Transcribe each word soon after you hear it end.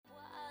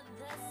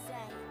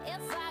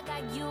If I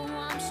got you,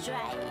 I'm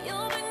straight. You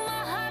bring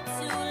my heart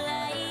to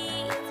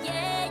life.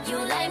 Yeah, you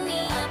light me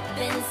up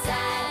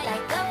inside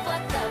like the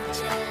 4th of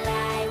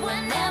July.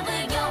 Whenever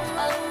you're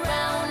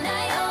around,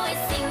 I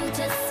always seem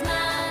to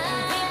smile.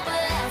 And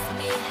people ask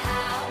me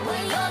how.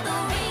 Well, you're the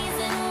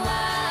reason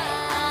why.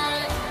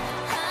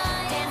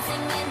 I'm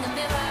dancing in the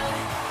mirror,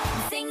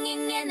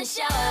 singing in the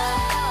shower.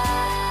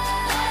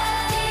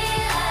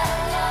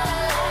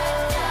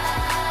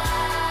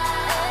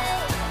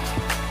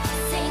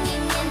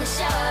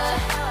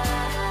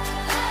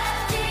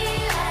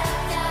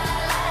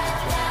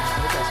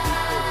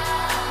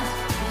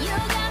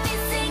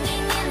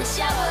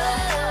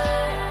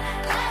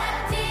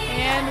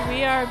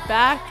 We are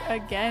back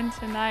again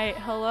tonight.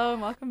 Hello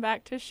and welcome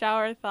back to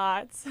Shower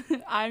Thoughts.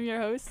 I'm your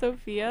host,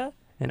 Sophia.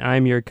 And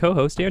I'm your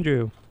co-host,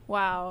 Andrew.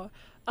 Wow.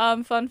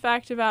 Fun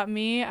fact about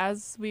me,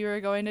 as we were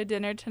going to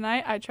dinner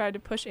tonight, I tried to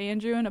push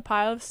Andrew in a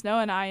pile of snow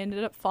and I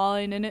ended up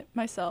falling in it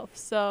myself.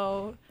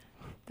 So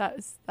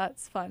that's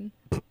fun.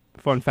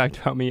 Fun fact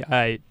about me,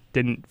 I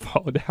didn't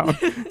fall down.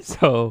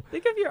 So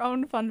think of your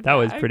own fun fact. That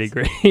was pretty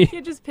great. You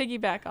can just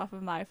piggyback off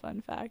of my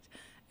fun fact.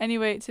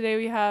 Anyway, today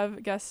we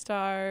have guest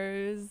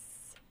stars.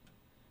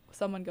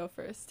 Someone go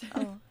first.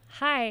 Oh,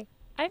 hi,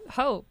 I'm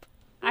Hope.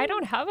 I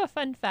don't have a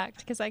fun fact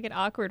because I get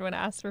awkward when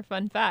asked for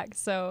fun facts.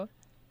 So,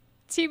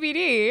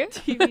 TBD.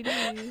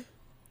 TBD.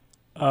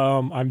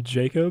 I'm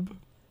Jacob,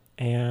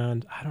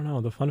 and I don't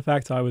know. The fun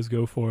fact I always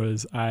go for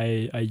is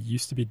I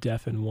used to be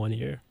deaf in one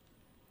ear,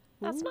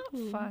 That's not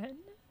fun.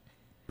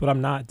 but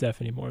I'm not deaf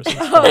anymore. So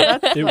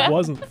it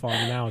wasn't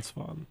fun. Now it's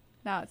fun.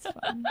 Now it's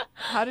fun.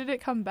 How did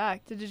it come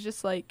back? Did it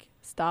just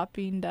stop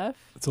being deaf?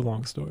 It's a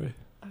long story.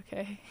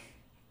 Okay.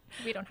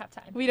 We don't have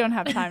time. We don't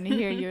have time to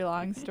hear your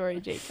long story,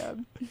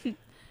 Jacob.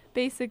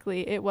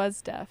 Basically, it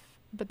was deaf,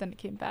 but then it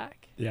came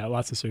back. Yeah,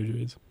 lots of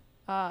surgeries.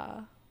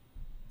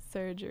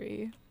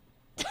 Surgery.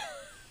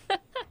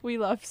 We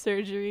love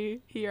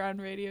surgery here on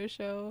Radio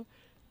Show.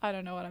 I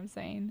don't know what I'm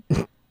saying.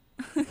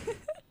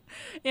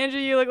 Andrew,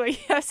 you look like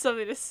you have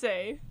something to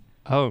say.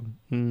 Oh,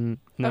 no.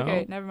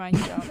 Okay, never mind,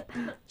 you don't.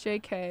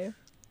 JK.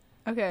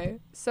 Okay,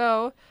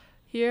 so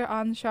here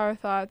on Shower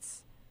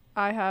Thoughts,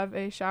 I have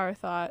a shower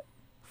thought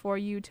for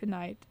you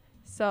tonight.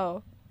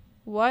 So,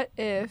 what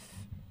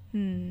if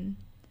we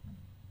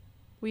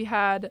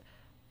had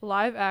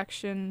live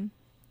action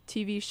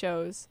TV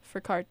shows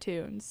for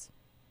cartoons?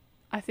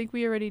 I think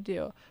we already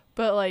do,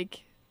 but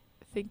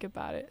think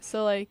about it.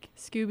 So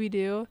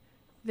Scooby-Doo,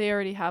 they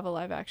already have a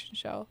live action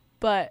show,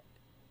 but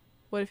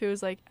what if it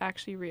was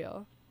actually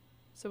real,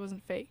 so it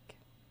wasn't fake?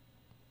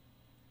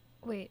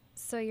 Wait,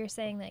 so you're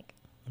saying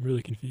I'm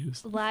really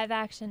confused. live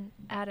action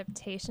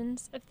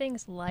adaptations of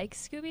things like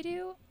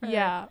Scooby-Doo?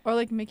 Yeah,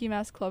 or Mickey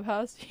Mouse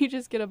Clubhouse. You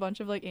just get a bunch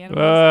of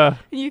animals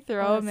and you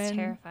throw them in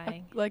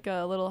terrifying.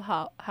 A little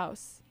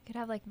house. You could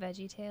have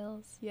Veggie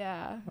Tales.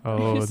 Yeah.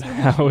 Oh,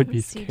 that would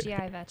be scary.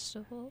 CGI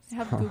vegetables.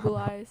 Have Google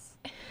eyes.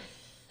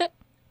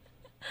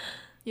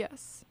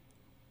 Yes.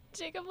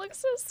 Jacob looks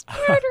so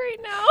scared right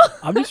now.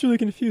 I'm just really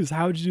confused.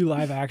 How would you do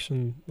live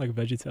action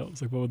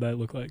VeggieTales? What would that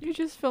look like? You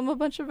just film a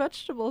bunch of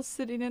vegetables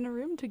sitting in a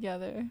room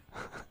together.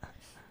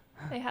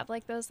 They have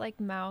those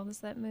mouths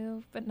that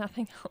move, but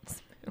nothing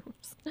else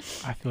moves.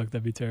 I feel like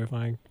that'd be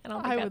terrifying. I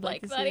don't think I'd would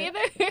like to that see it.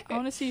 either. I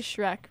want to see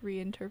Shrek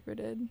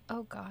reinterpreted.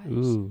 Oh gosh.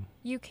 Ooh.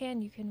 You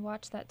can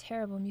watch that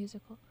terrible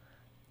musical.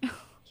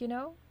 You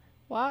know?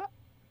 What?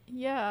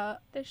 Yeah,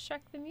 There's Shrek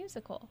the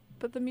musical.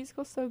 but the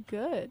musical's so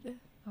good.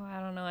 Oh,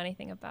 I don't know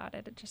anything about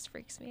it. It just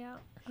freaks me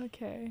out.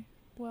 Okay.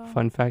 Well.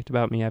 Fun fact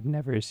about me, I've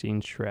never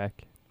seen Shrek.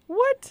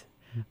 What?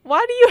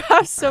 Why do you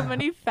have so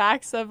many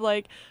facts of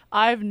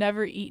I've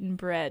never eaten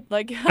bread?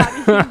 How do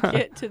you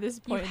get to this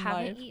You point in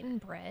haven't life? eaten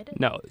bread?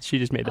 No, she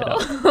just made that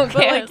up. Okay. But,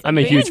 I was I'm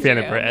a huge fan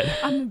of Andrew. bread.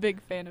 I'm a big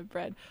fan of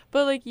bread.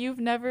 But you've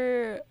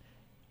never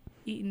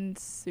eaten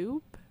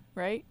soup,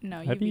 right? No,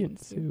 I've you've eaten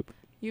soup.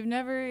 You've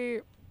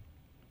never.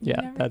 Yeah,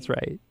 never that's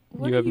right.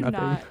 What You are have you nothing.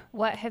 not?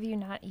 What have you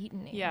not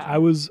eaten? Yeah. I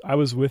was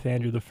with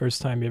Andrew the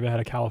first time he ever had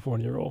a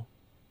California roll.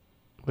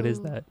 What is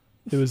Ooh. that?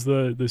 It was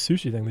the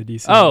sushi thing, the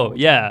DC. Oh,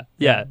 yeah.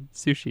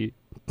 Sushi.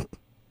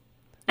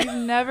 You've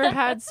never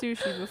had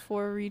sushi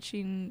before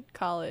reaching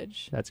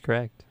college. That's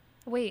correct.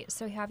 Wait,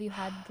 so have you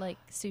had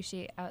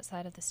sushi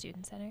outside of the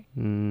student center?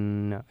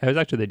 No. It was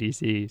actually the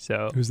DC,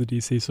 so It was the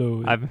DC,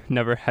 so I've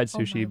never had Oh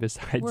sushi my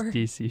besides word.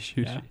 DC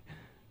sushi. Yeah.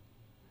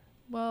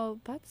 Well,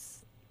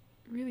 that's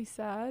really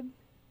sad.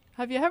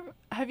 Have you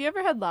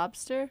ever had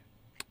lobster?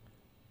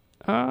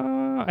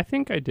 I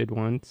think I did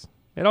once.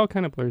 It all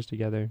kind of blurs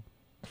together.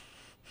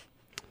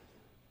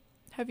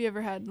 Have you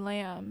ever had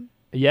lamb?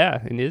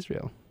 Yeah, in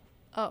Israel.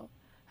 Oh.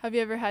 Have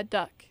you ever had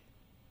duck?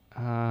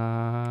 Don't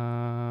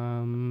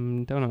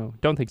know.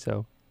 Don't think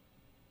so.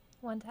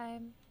 One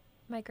time,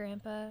 my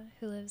grandpa,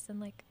 who lives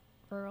in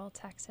rural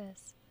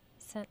Texas,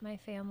 sent my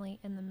family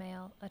in the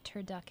mail a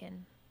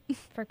turducken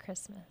for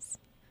Christmas.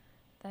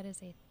 That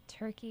is a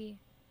turkey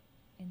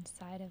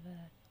inside of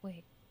a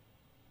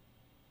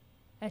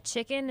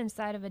chicken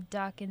inside of a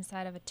duck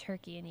inside of a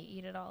turkey, and you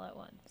eat it all at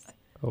once.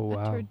 Oh,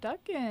 wow. A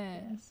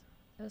turducken. Yes.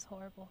 It was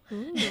horrible.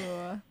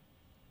 Ooh.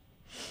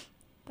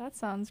 That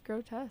sounds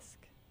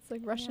grotesque. It's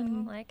like Yeah, I don't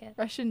Russian like it.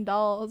 Russian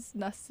dolls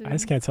nested. I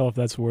just can't tell if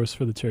that's worse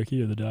for the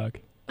turkey or the duck.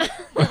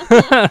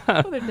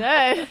 Oh, they're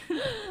dead.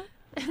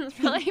 It's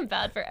probably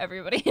bad for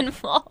everybody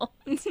involved.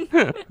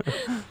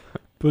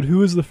 But who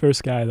was the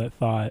first guy that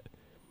thought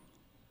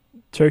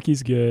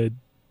turkey's good,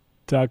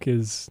 duck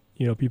is,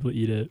 people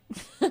eat it?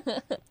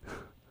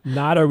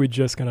 Not are we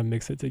just going to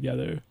mix it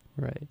together,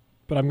 Right.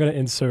 but I'm going to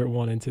insert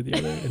one into the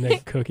other and then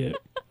cook it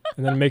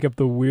and then make up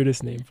the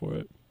weirdest name for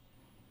it.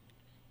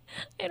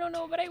 I don't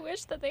know, but I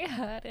wish that they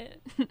had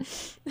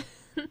it.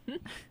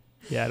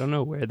 Yeah, I don't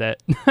know where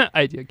that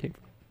idea came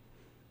from.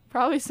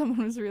 Probably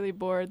someone was really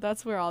bored.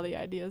 That's where all the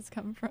ideas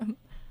come from.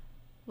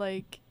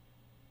 Like,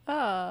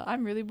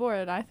 I'm really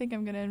bored. I think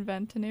I'm going to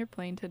invent an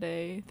airplane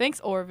today. Thanks,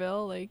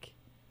 Orville. Like,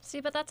 See,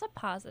 but that's a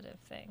positive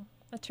thing.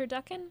 A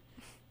turducken,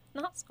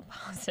 not so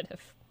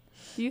positive.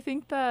 do you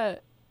think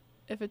that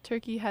if a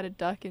turkey had a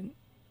duck and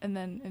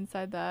then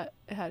inside that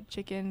it had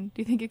chicken,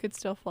 do you think it could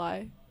still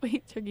fly?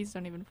 Wait, turkeys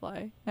don't even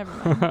fly. Never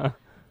mind.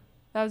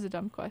 That was a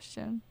dumb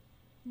question.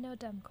 No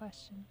dumb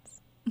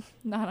questions.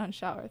 Not on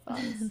shower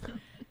thoughts.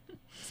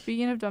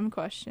 Speaking of dumb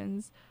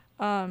questions,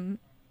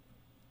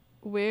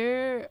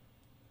 where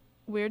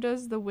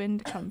does the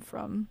wind come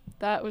from?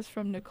 That was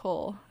from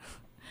Nicole.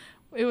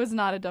 It was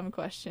not a dumb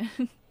question.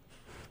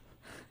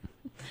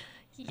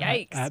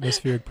 Yikes.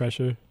 Atmospheric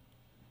pressure.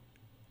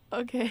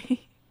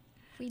 Okay.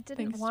 We didn't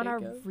Thanks, want a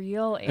Jacob.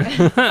 real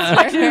answer.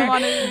 I didn't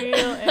want a real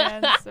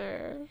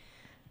answer.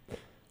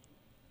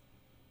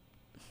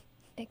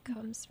 It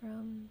comes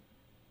from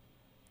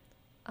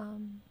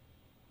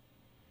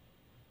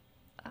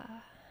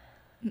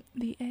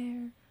The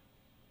air.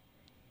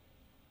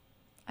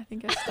 I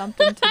think I stumped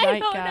them tonight,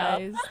 don't know.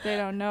 guys. They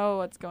don't know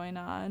what's going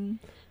on.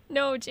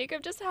 No,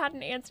 Jacob just had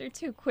an answer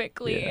too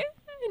quickly. Yeah.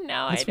 And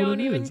now That's I what don't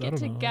it even is. I get don't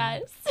to know.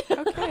 guess.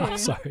 Okay. I'm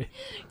sorry.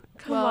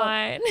 Come Well,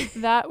 on.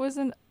 That was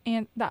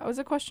that was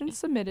a question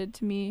submitted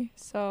to me.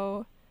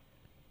 So,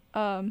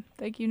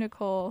 thank you,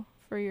 Nicole,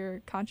 for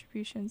your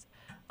contributions.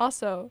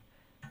 Also,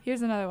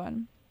 here's another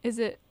one. Is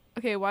it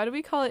okay? Why do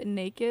we call it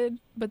naked,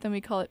 but then we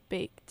call it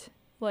baked?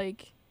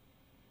 Like,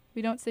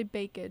 we don't say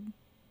baked, and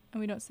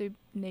we don't say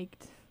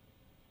naked.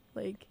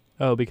 Like,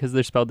 Oh, because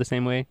they're spelled the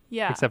same way,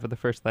 yeah. except for the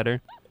first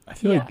letter. I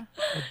feel like,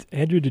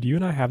 Andrew, did you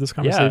and I have this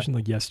conversation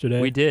like yesterday?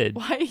 We did.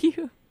 Why are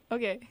you?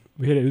 Okay.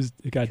 We had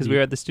it got Because deep. we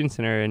were at the student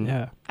center and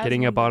Yeah.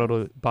 getting a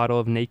bottle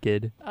of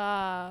naked.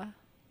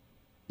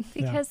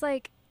 Because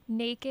like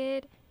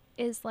naked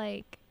is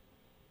like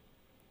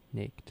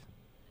Naked.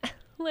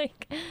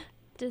 like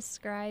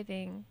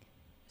describing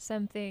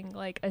something,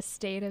 like a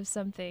state of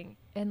something,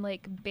 and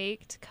like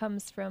baked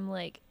comes from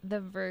like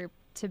the verb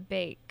to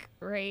bake,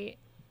 right?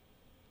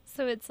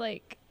 So it's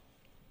like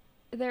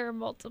there are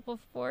multiple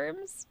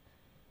forms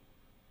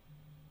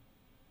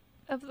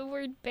of the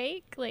word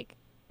bake, like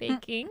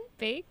baking,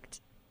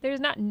 baked. There's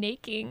not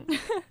naking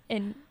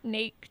and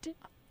naked.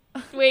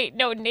 Wait,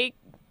 no,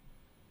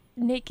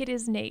 naked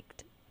is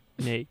naked.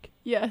 Nake.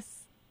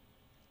 Yes.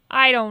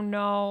 I don't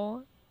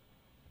know.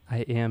 I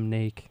am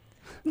naked.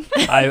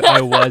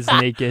 I was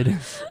naked.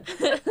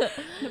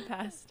 The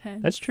past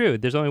tense. That's true.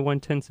 There's only one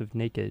tense of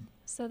naked.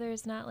 So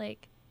there's not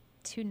like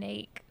to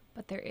nake,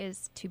 but there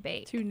is to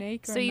bake. To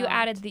nake. So you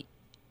added the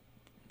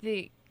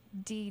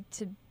D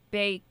to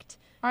baked.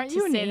 Aren't to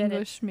you an say that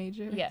English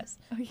major? Yes.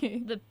 Okay.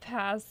 The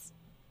past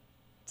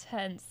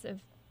tense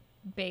of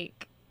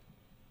bake.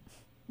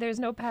 There's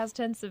no past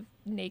tense of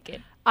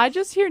naked. I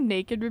just hear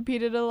naked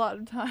repeated a lot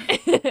of times.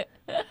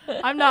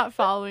 I'm not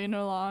following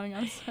along.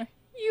 I'm sorry.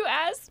 You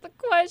asked the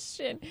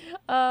question.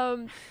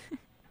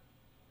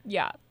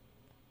 Yeah.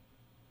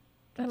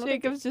 I don't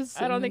think Jacob's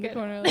just I don't sitting in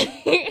think the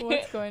it- corner like,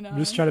 what's going on? I'm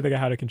just trying to think of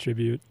how to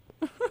contribute.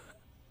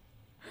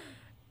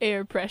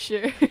 Air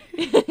pressure.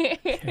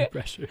 Air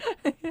pressure.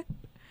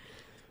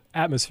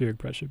 Atmospheric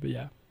pressure, but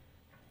yeah.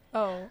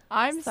 Oh,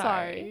 I'm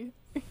Sorry.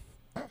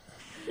 sorry.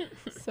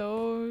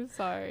 So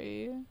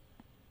sorry.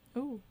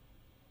 Ooh.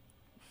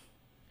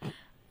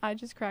 I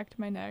just cracked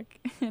my neck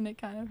and it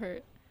kind of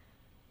hurt.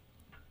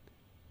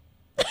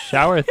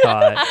 Shower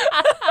thought.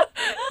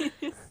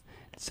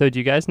 So do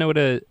you guys know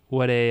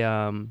what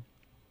a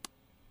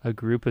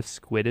group of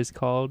squid is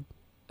called?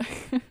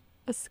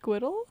 A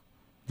squiddle?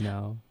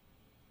 No.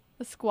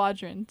 A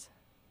squadrant.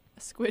 A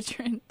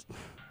squidrant.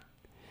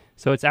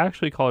 So it's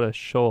actually called a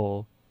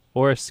shoal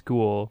or a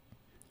school,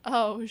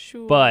 Oh,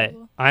 sure. but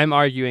I'm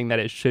arguing that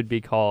it should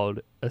be called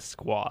a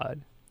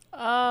squad.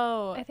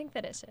 Oh, I think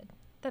that it should.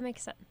 That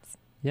makes sense.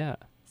 Yeah.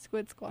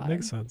 squid squad. That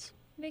makes sense.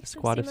 Makes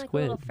Squad it of seem like a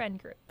little squid. friend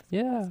group.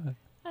 Yeah.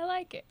 I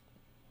like it.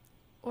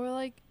 Or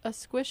like a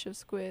squish of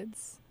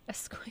squids. A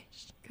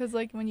squish. Because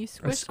like when you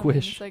squish something,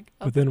 squish. it's like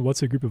But then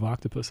what's a group of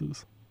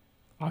octopuses?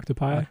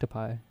 Octopi?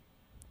 Octopi.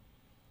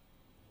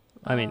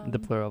 I mean, the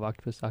plural of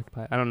octopus,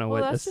 octopi. I don't know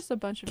well, what that's this. just a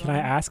bunch of Can I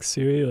them. ask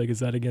Siri, like, is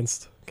that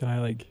against, can I,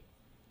 like,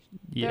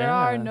 Yeah. There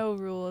are no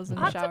rules in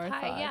shower Octopi,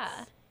 thoughts.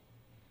 yeah.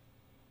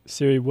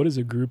 Siri, what is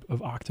a group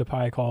of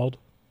octopi called?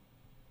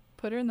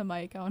 Put her in the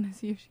mic. I want to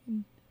see if she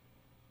can.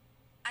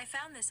 A I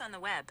found this on the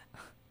web.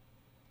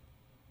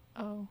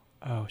 Oh.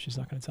 Oh, she's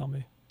not gonna tell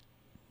me.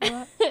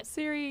 What?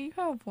 Siri, you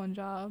have one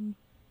job.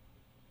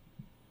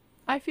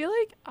 I feel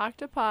like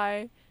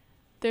octopi,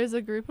 there's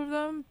a group of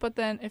them, but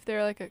then if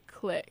they're like a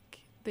clique,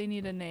 they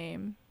need a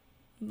name,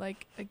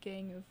 like a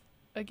gang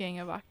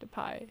of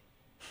octopi.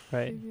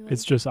 Right. Maybe, like,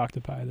 It's just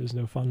octopi. There's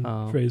no fun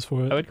Oh. phrase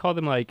for it. I would call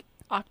them like,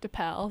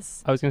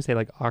 octopals. I was gonna say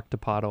like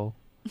octopodal,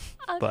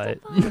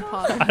 but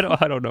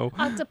Octopod. I don't know.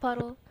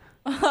 Octopuddle.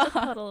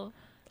 Octopuddle.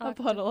 A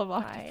puddle of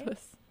Octopi.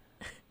 octopus.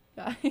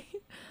 Yeah.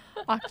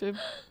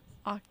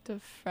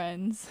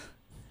 Octofriends.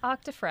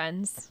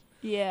 Octofriends.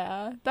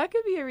 Yeah, that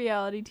could be a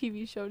reality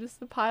TV show,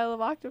 just a pile of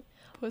octopus.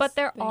 But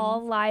they're things.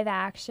 all live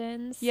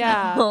actions.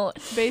 Yeah. So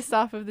based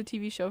off of the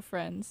TV show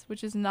Friends,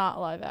 which is not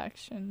live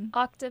action.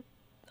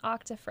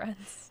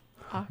 Octofriends.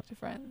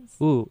 Octofriends.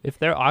 Ooh, if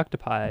they're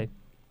octopi,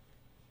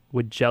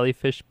 would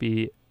jellyfish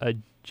be a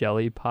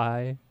jelly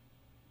pie?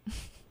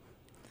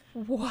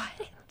 What?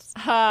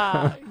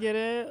 Ha! Get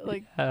it?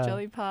 Like Yeah.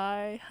 jelly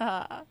pie.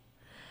 Ha!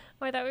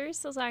 Oh, I thought we were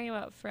still talking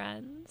about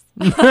Friends.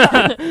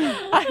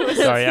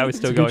 Sorry, I was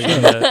still It's a good going show.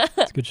 on the,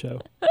 It's a good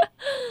show.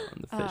 on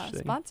the fish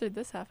thing. Sponsored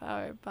this half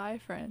hour by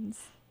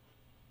Friends.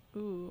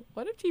 Ooh,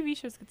 what if TV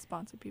shows could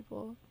sponsor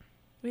people?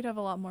 We'd have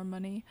a lot more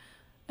money.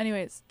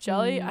 Anyways,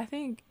 jelly, I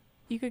think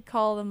you could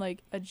call them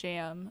like a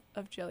jam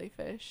of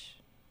jellyfish.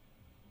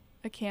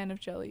 A can of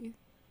jelly.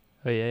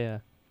 Oh yeah.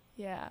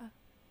 Yeah.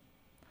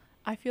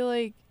 I feel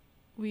like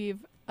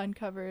we've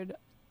uncovered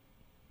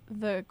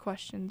the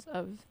questions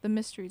of the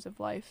mysteries of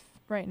life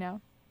right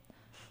now.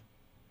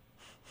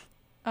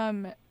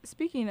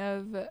 Speaking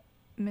of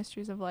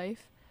mysteries of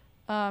life,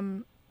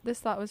 this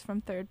thought was from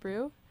Third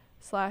Brew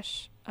 /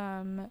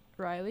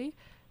 Riley.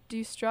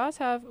 Do straws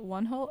have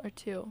one hole or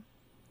two?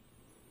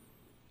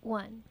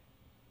 One.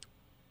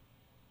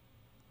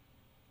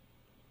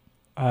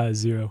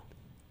 0.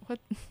 What?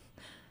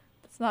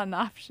 That's not an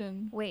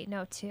option. Wait,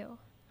 no, two.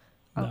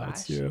 Oh, No, gosh.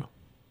 it's 0.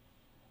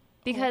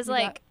 Because, We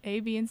got like, A,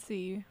 B, and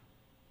C.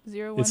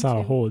 0, 1, It's not 2.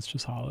 a hole. It's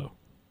just hollow.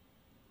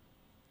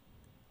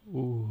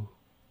 Ooh.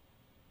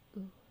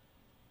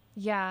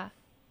 yeah.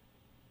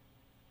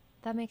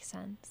 That makes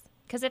sense.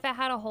 Because if it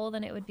had a hole,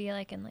 then it would be,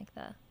 like, in, like,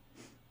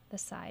 the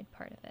side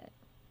part of it.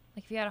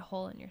 Like, if you had a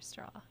hole in your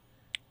straw.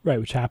 Right,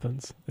 which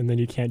happens. And then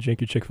you can't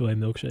drink your Chick-fil-A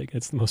milkshake.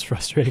 It's the most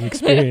frustrating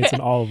experience in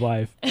all of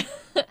life.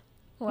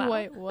 Wow.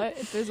 Wait, what?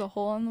 If there's a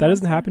hole in the That one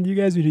doesn't side? happen to you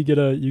guys when you get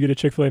a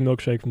Chick-fil-A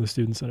milkshake from the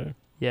student center,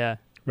 Yeah.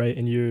 right?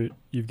 And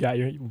you've got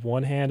your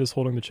one hand is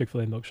holding the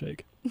Chick-fil-A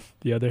milkshake.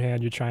 The other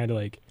hand you're trying to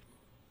like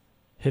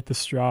hit the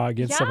straw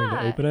against something to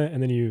Yeah. open it,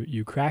 and then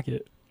you crack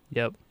it,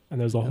 Yep. and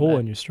there's a Know hole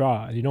that. in your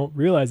straw, and you don't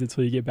realize it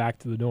till you get back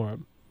to the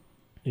dorm.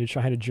 And you're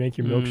trying to drink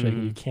your milkshake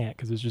and you Mm. can't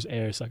because there's just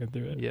air sucking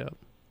through it. Yep.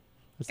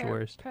 That's the Air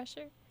worst.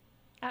 Pressure?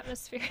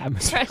 Atmospheric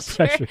Atmospheric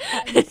pressure. pressure.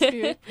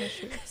 Atmospheric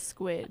pressure.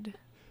 Squid.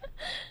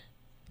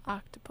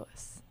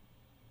 Octopus.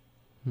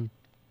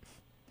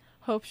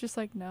 Hope's just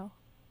like, no.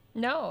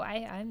 No,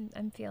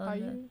 I'm feeling Are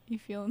the, you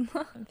feeling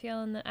that? I'm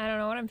feeling the, I don't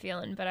know what I'm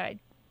feeling, but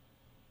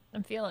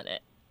I'm feeling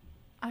it.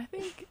 I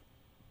think,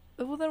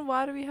 well then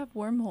why do we have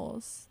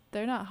wormholes?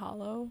 They're not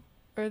hollow.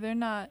 Or they're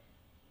not,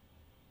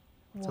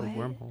 It's What? a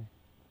wormhole.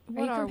 Are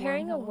what you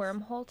comparing wormholes? a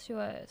wormhole to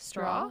a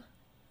Straw? straw?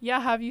 Yeah,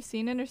 have you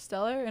seen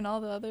Interstellar and all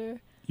the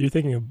other? You're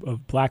thinking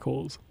of black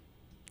holes.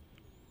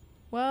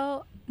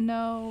 Well,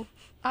 no.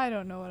 I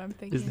don't know what I'm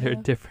thinking Is there a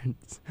of.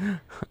 difference?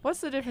 What's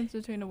the difference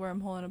between a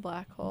wormhole and a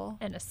black hole?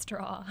 And a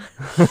straw.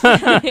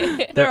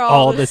 They're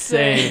all the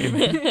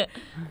same.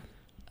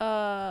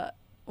 Well,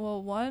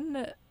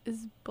 one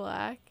is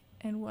black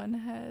and one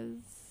has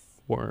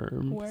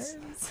Worms.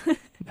 worms.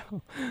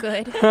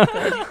 Good.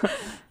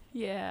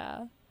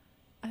 Yeah.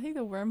 I think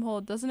the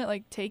wormhole, doesn't it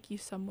like take you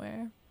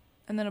somewhere?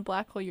 And then a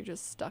black hole, you're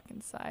just stuck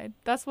inside.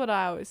 That's what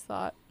I always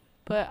thought.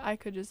 But I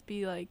could just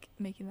be like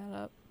making that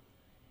up.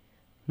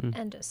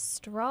 And a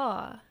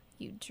straw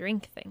you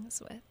drink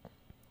things with.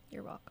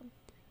 You're welcome.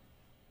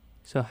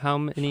 So how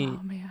many? Oh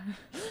man.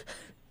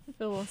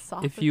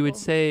 Philosophical. If you would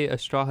say a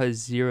straw has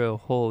 0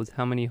 holes,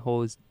 how many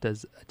holes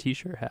does a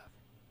t-shirt have?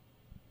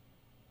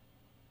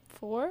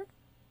 4?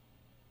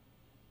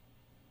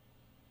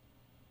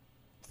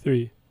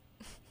 3.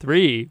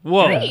 3.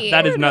 Whoa, Three.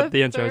 that is Where'd not the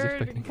the answer I was third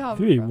expecting. come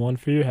 3. from? 1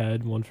 for your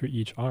head, 1 for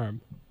each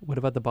arm. What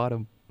about the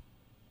bottom?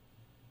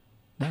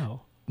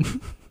 No.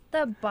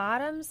 The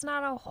bottom's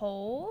not a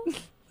hole?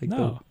 Like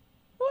No.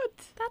 What?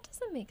 That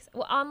doesn't make sense.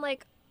 Well, on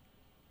like,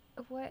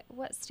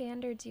 what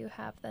standard do you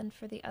have then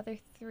for the other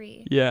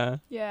 3? Yeah.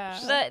 Yeah.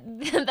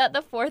 That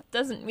the fourth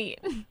doesn't meet.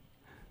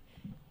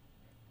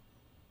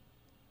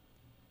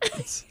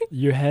 It's,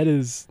 your head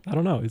is, I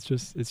don't know, it's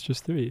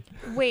just 3.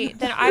 Wait,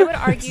 then I would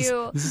This is-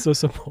 argue This is so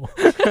simple.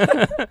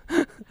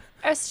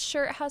 a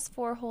shirt has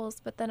 4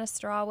 holes, but then a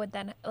straw would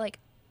then, like,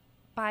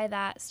 by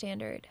that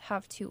standard,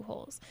 have 2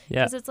 holes. Yeah.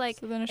 Because it's like,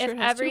 So then a if shirt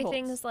has 2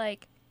 everything's holes.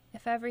 like,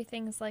 if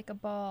everything's like a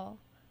ball,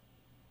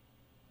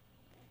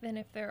 then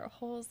if there are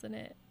holes in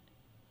it,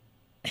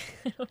 I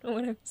don't know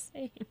what I'm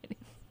saying.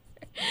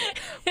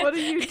 What are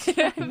you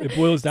doing? It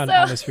boils down to So-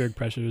 atmospheric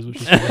pressures,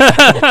 which is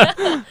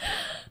fine.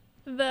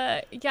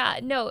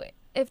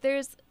 If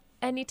there's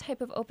any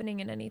type of opening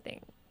in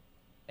anything,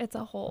 it's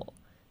a hole,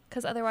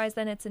 because otherwise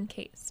then it's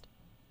encased.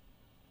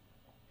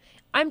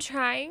 I'm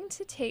trying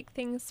to take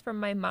things from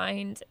my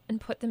mind and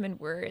put them in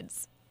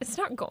words. It's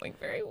not going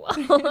very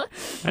well.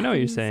 I know what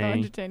you're So saying.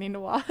 entertaining to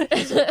watch.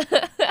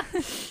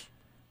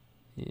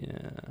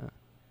 Yeah.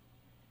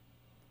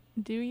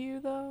 Do you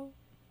though?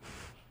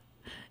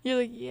 You're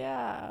like,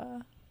 yeah.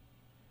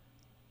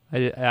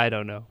 I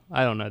don't know.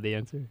 I don't know the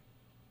answer.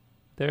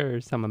 There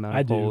are some amount I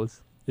of do.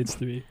 holes. It's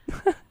 3.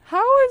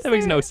 How is That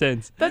makes there- no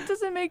sense. That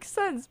doesn't make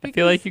sense. I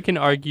feel like you can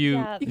argue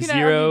Yeah. You can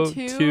 0,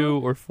 argue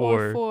 2, or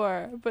 4. or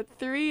 4, but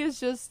 3 is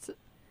just.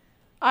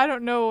 I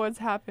don't know what's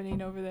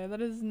happening over there. That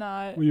is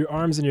not. Well, your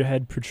arms and your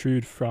head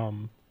protrude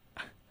from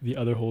the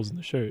other holes in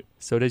the shirt.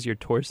 So does your So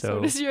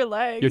torso. does your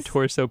legs. Your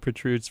torso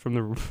protrudes from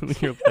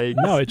your legs.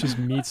 No, it just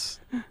meets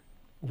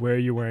where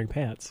you're wearing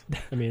pants.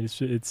 I mean, it's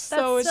That's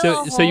So it's-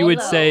 still a So you hole, would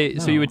though. say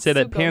No. you would say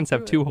Still that go pants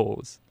have through 2 it.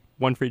 holes,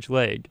 one for each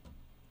leg.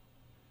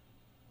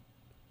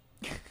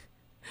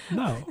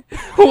 no.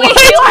 What?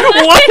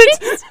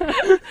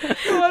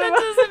 That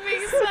doesn't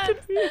make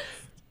sense.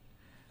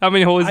 How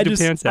many holes I do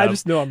just, pants have? I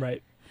just know I'm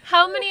right.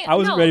 How many? I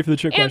wasn't no, ready for the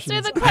trick Answer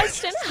questions. the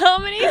question. How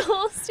many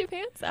holes do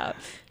pants have?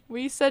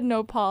 We said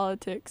no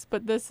politics,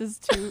 but this is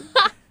too.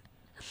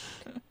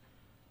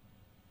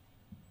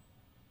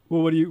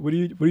 Well, what do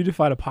you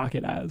define a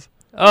pocket as?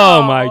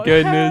 Oh my Oh,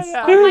 goodness.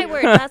 yeah. Oh my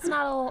word, that's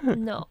not all.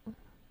 No.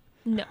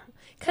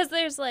 Because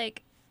there's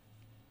like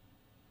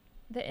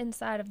the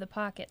inside of the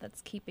pocket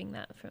that's keeping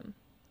that from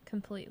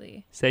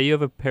completely. Say you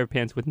have a pair of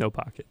pants with no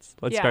pockets.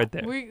 Let's Yeah, start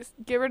there. We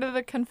get rid of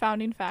the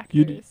confounding You'd-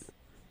 factors.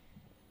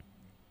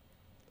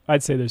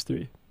 I'd say there's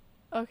 3.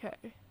 Okay.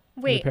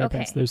 Wait, a pair of okay.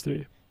 pants, there's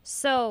 3.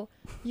 So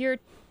you're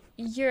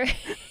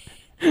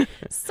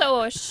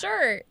so a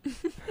shirt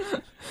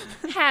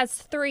has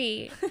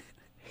 3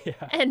 Yeah.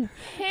 and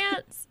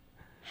pants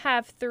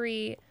have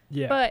 3,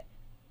 Yeah. but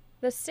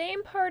the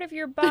same part of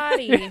your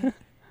body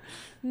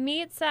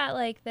meets at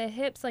like the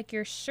hips, like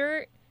your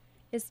shirt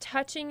is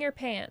touching your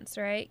pants,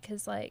 right?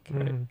 Because like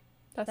Mhm.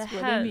 That's the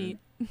where hem they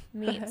meet.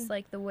 meets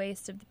like the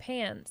waist of the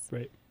pants.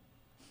 Right.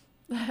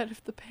 The head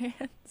of the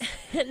pants.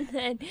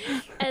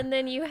 and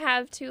then you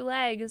have 2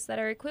 legs that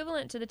are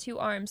equivalent to the 2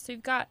 arms. So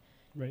you've got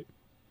Right.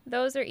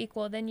 those are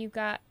equal. Then you've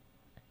got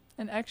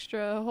An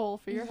extra hole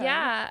for your head.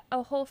 yeah,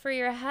 a hole for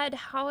your head.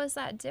 How is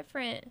that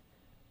different?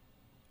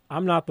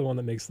 I'm not the one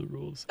that makes the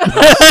rules.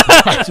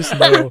 I just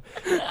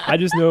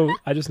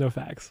know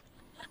facts.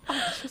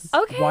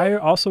 Okay. Why are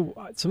also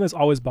something that's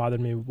always bothered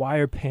me? Why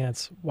are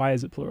pants? Why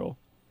is it plural?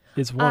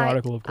 It's one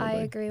article of I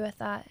clothing. agree with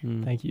that.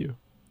 Mm. Thank you.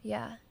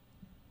 Yeah.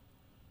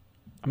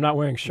 I'm not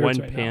wearing shirts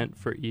One right pant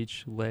for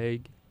each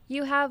leg.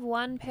 You have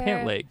one pair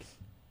Pant leg.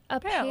 a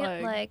Pant pant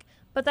leg. leg.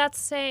 But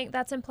that's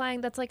implying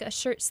that's like a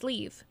shirt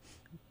sleeve.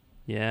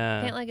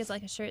 Yeah. Pant leg is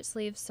like a shirt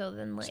sleeve, so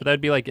then like So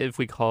that'd be like if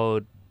we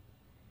called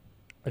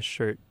a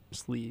shirt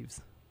sleeves.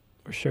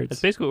 now. Or shirts.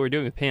 That's basically what we're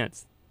doing with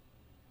pants.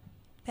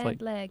 pant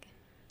like- leg,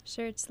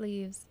 shirt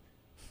sleeves,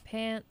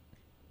 pant.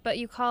 But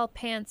you call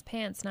pants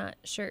pants, not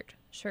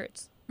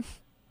shirts.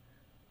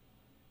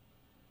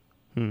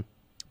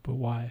 But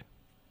why?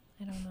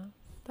 I don't know.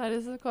 That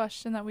is a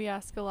question that we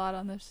ask a lot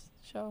on this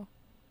show.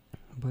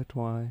 But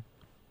why?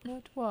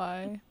 But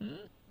why?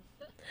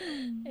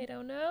 I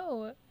don't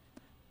know.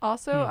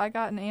 Also, Hmm. I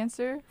got an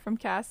answer from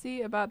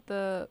Cassie about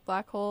the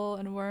black hole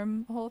and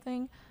wormhole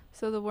thing.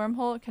 So the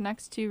wormhole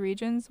connects 2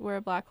 regions where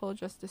a black hole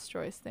just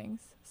destroys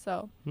things.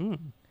 So Hmm.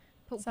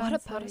 But what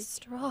Sounds about a like-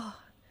 straw?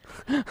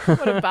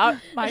 what about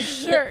my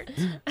shirt?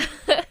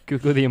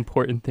 Google the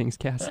important things,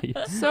 Cassie.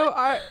 So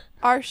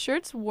are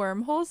shirts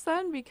wormholes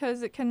then?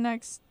 Because it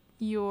connects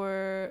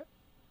your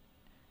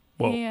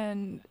Whoa.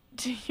 hand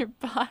to your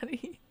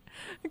body.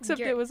 Except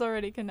Your- it was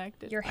already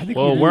connected. Your I think hand.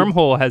 Well, we-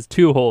 wormhole has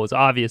 2 holes,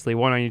 obviously,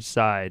 one on each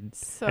side.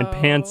 So And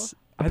pants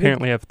I think-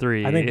 apparently have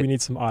 3. I think we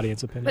need some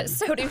audience opinion. But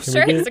so do we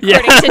shirts,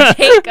 get- according to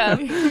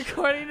Jacob.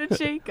 according to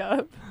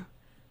Jacob,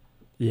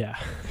 Yeah.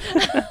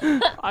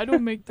 I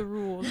don't make the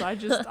rules. I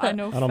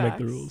know I don't make facts.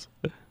 the rules.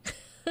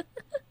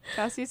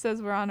 Cassie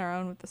says we're on our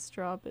own with the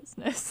straw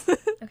business.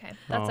 Okay,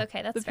 that's Oh.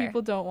 okay. That's The fair.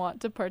 people don't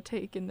want to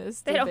partake in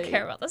this. They don't debate.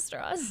 care about the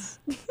straws.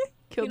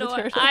 Kill You know the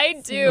what? turtles. I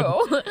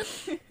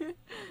do.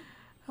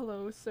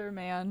 Hello, sir,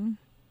 man.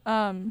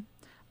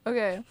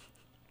 Okay.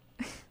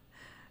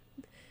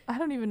 I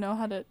don't even know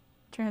how to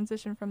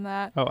transition from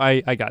that. Oh,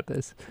 I got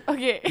this.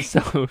 Okay.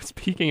 So,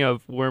 speaking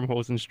of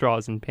wormholes and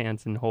straws and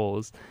pants and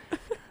holes,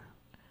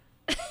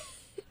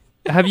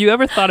 have you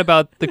ever thought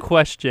about the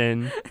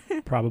question?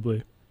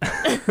 Probably.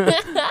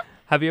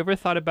 Have you ever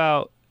thought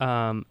about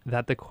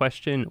that the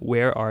question,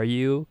 where are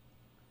you,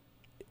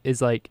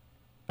 is like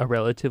a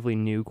relatively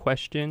new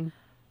question?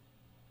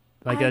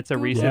 Like I that's a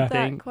Googled recent that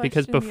thing?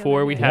 Because question the before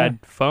other we day. had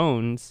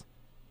phones,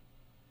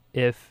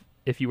 if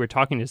you were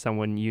talking to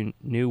someone, you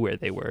knew where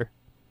they were.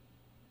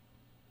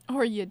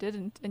 Or you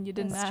didn't, and you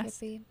didn't That's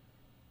ask. trippy.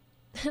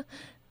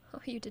 Oh,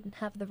 you didn't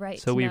have the right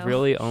So to we've know.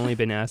 really only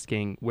been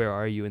asking, where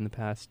are you in the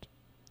past,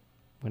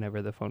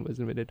 whenever the phone was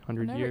invented,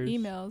 100 Never years.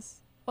 emails.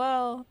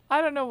 Well,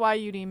 I don't know why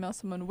you'd email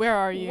someone. Where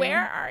are you? Where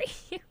are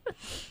you?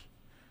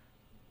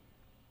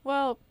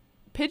 Well,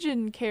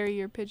 pigeon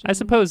carrier pigeon. I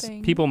suppose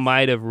things. people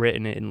might have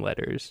written it in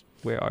letters.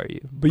 Where are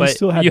you? But you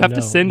still had to have to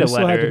know. send You a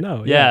still had letter. to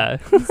know, Yeah.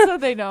 So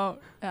they don't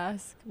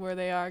ask where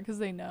they are because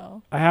they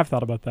know. I have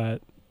thought about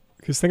that.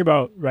 Because think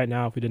about right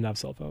now if we didn't have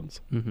cell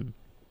phones Mm-hmm.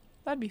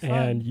 That'd be fun.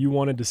 and you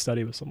wanted to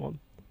study with someone.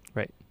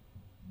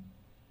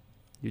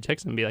 You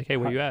text them and be like, hey,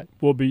 where How- you at?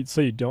 Well, so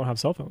you don't have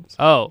cell phones.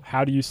 Oh,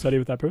 How do you study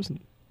with that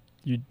person?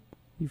 you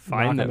Knock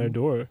find on them. their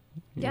door.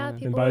 Yeah,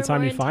 people by the were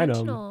time more you find 'em,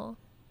 intentional.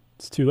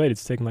 It's too late.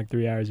 It's taking like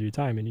 3 hours of your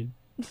time, and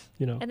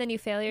you know. And then you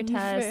fail your You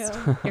test.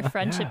 fail. Your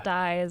friendship Yeah.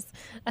 dies.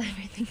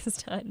 Everything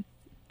is done.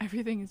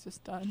 Everything is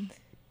just done.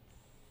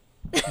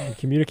 And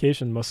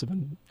communication must have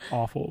been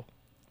awful.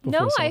 No,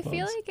 before cell I feel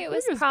phones. like it think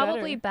was it was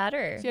probably So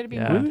better. you had to be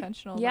Yeah. more Really?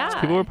 intentional. Yeah. About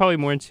it. People were probably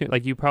more into,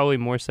 like, you probably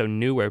more so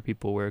knew where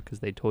people were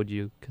because they told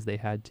you because they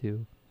had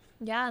to.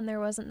 Yeah, and there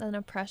wasn't then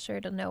a pressure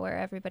to know where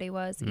everybody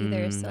was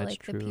either. So that's like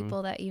true. the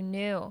people that you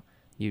knew,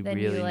 You then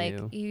really you like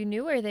knew. you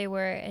knew where they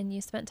were and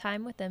you spent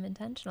time with them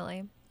intentionally.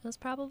 It was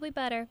probably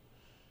better.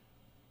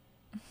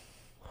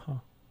 Huh.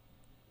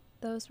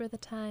 Those were the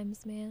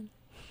times, man.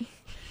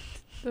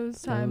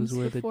 Those times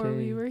were the before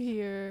we days. were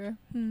here.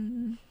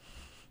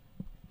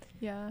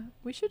 Yeah,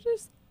 we should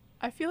just.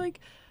 I feel like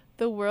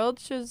the world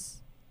should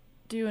just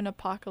do an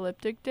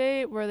apocalyptic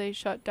day where they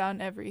shut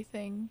down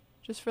everything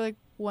just for like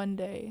one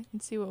day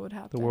and see what would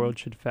happen. The world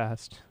should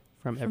fast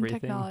from everything.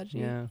 technology.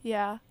 Yeah.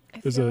 Yeah. I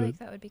There's feel a- like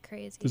that would be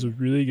crazy. There's a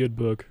really good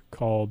book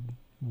called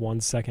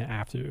 1 Second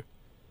After.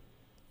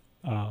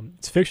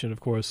 It's fiction, of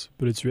course,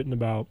 but it's written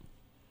about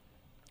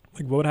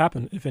like what would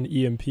happen if an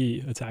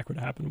EMP attack were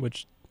to happen,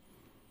 which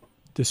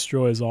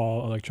destroys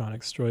all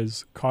electronics,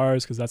 destroys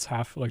cars because that's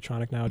half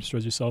electronic now,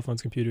 destroys your cell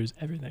phones, computers,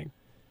 everything.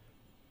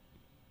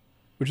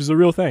 Which is a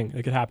real thing.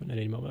 It could happen at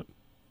any moment.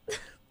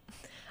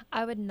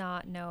 I would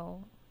not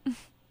know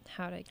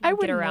how to I get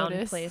wouldn't around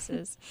notice.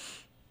 places.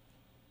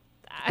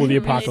 Well, the I really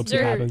apocalypse would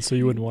do. happen, so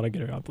you wouldn't want to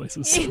get around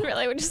places. You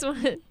really would just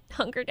want to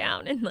hunker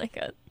down in like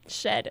a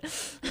shed.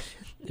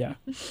 Yeah.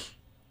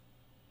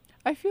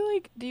 I feel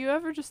like, do you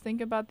ever just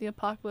think about the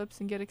apocalypse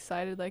and get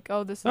excited like,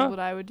 oh, this is Oh. what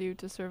I would do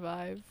to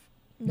survive?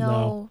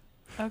 No.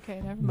 Okay,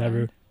 never mind.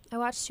 Never. I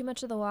watched too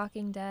much of The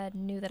Walking Dead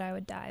and knew that I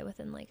would die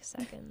within like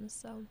seconds.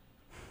 So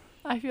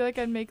I feel like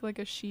I'd make like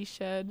a she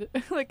shed,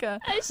 like a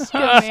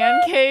I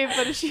man cave,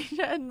 but a she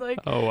shed. Like,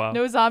 Oh, wow.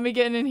 no zombie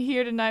getting in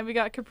here tonight. We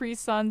got Capri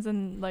Suns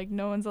and like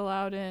no one's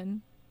allowed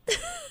in.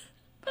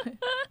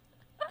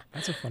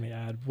 That's a funny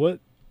ad. What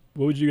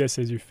would you guys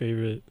say is your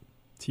favorite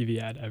TV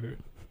ad ever?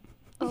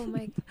 Oh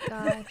my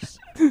gosh.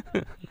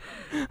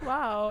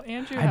 Wow,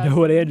 Andrew. I has know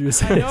what one. Andrew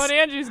says. I know what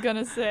Andrew's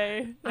gonna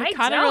say. I It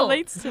kind of don't.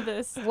 relates to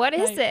this. What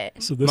is Like,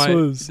 it? So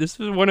this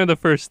was one of the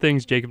first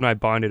things Jacob and I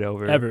bonded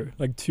over. ever,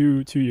 like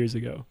two years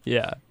ago.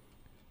 Yeah.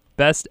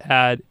 Best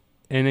ad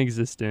in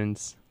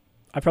existence.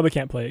 I probably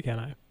can't play it, can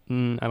I?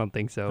 I don't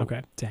think so.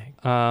 Okay.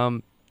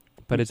 Dang.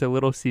 But it's a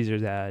Little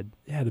Caesars ad.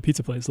 Yeah, the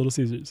pizza place, Little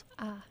Caesars.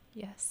 Ah,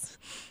 yes.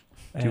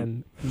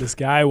 And this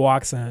guy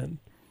walks in.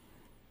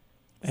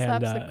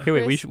 And Slaps the Okay,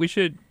 wait. Chris- We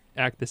should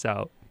act this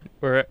out.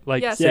 Or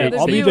like, Yeah, yeah, the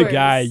I'll be the viewers.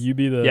 guy, you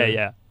be the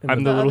yeah. and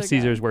I'm the the Little other guy.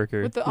 Caesars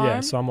worker. with the arm. yeah.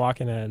 So I'm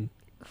walking in,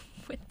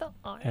 With the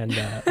arm. and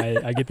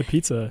I get the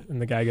pizza,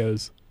 and the guy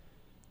goes,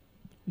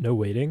 "No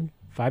waiting,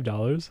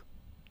 $5.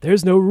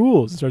 There's no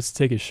rules." And starts to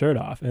take his shirt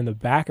off, and in the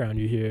background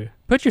you hear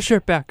Put your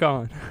shirt back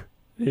on.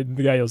 and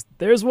the guy yells,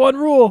 "There's one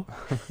rule."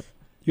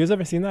 You guys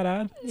ever seen that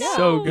ad? No.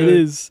 So It good.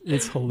 is.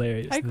 It's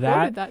hilarious. I quoted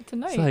That that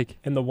tonight. It's like,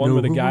 and the one No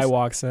where the guy rules.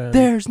 walks in.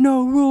 there's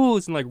no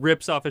rules, and like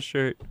rips off his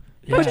shirt.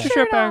 Yeah. Put your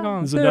shirt back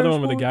on. There's another There's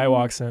one where the no guy rules.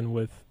 walks in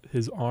with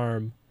his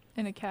arm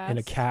in a cast. in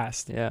a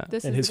cast, Yeah.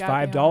 This and is his the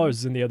guy $5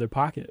 is in the other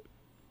pocket.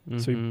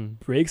 So he Mhm.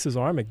 breaks his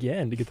arm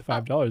again to get the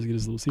 $5 to get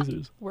his Little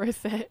Caesars.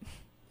 worth it.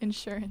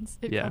 Insurance.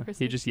 It Yeah. covers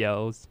He it. just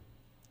yells.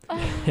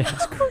 Oh,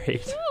 It's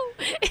great.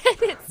 no.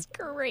 And it's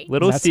great.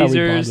 Little That's how we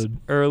Caesars,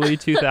 bonded. early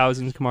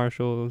 2000s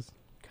commercials.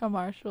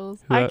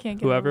 commercials. I can't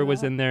get Whoever over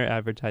was that. in their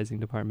advertising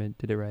department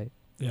did it right.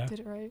 Yeah.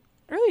 Did it right.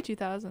 Early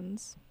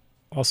 2000s.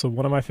 Also,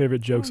 one of my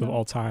favorite jokes of no.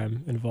 all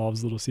time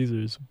involves Little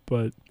Caesars,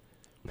 but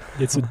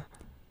it's a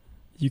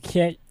you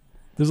can't.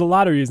 There's a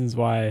lot of reasons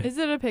why. Is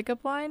it a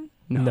pickup line?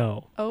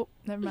 No, Oh,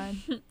 never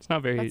mind. It's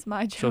not very That's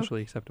my joke.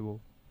 socially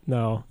acceptable.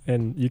 no,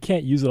 and you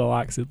can't use it a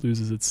lot because it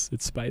loses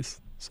its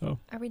spice. So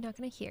Are we not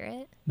going to hear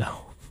it?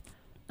 no.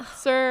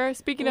 Sir,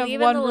 speaking of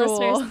Leaving one the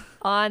rule. listeners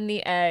on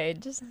the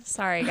edge.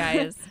 Sorry,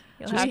 guys.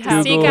 You'll Just have to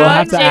have seek Google. They'll out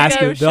have to ask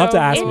Jacob me. They'll have to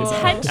ask me. Show.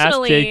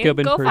 intentionally. Ask Jacob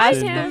in Go person. Ask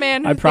find the him.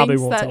 man who I probably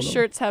thinks won't that tell them.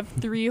 shirts have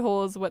 3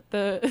 holes what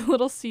the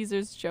Little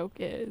Caesars joke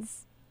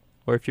is.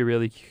 Or if you're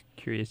really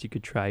curious, you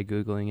could try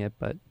Googling it,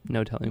 but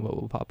no telling what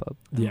will pop up.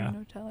 Oh, Yeah.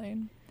 no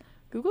telling.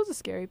 Google's a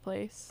scary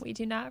place. We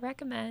do not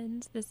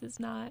recommend. This is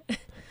not.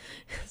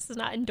 This is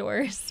not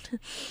endorsed.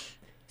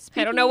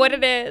 I don't know what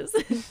it is.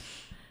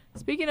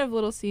 Speaking of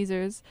Little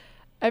Caesars,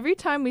 Every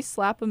time we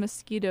slap a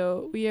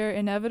mosquito, we are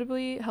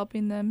inevitably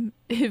helping them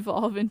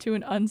evolve into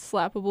an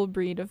unslappable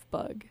breed of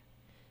bug.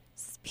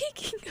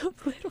 Speaking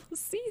of Little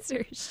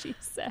Caesars, she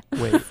said.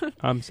 Wait,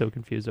 I'm so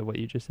confused of what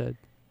you just said.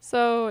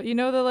 So, you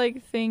know the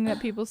like thing that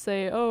people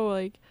say, oh,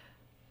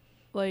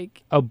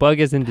 like Oh, bug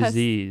is in Pest-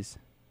 disease.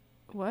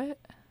 what?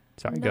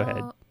 Sorry, go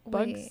ahead.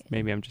 Bugs? Wait.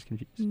 Maybe I'm just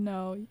confused.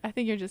 No, I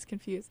think you're just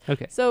confused.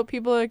 Okay. So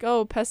people are like,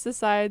 oh,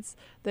 pesticides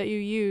that you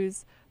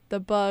use, the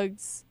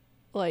bugs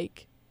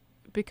like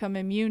become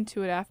immune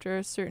to it after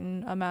a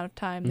certain amount of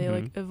time. They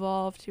like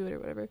evolve to it or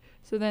whatever.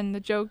 So then the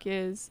joke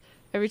is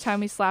every time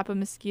we slap a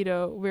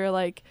mosquito, we're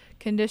like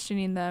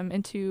conditioning them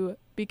into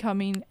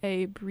becoming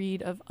a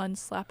breed of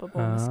unslappable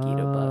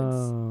mosquito bugs.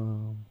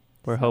 Oh.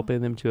 We're So-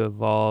 helping them to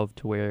evolve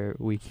to where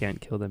we can't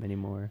kill them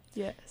anymore.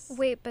 Yes.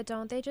 Wait, but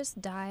don't they just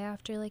die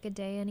after like a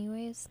day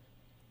anyways?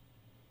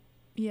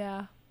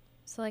 Yeah.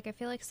 So like I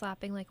feel like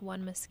slapping like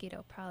one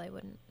mosquito probably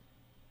wouldn't.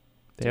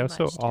 They do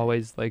also much to it.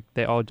 always, like,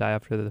 they all die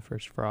after the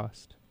first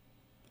frost.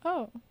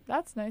 Oh,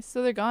 that's nice.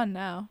 So they're gone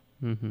now.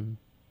 Mm-hmm.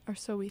 Or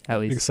so we think. At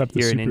least Except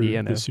here the in super,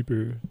 Indiana. the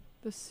super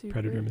The super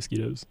predator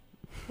mosquitoes.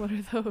 What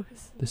are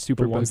those? The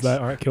super The ones bugs.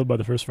 that aren't killed by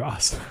the first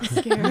frost.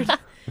 Scared.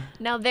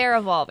 Now they're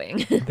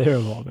evolving. They're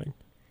evolving.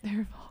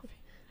 They're evolving.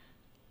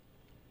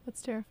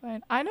 That's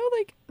terrifying. I know,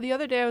 like, the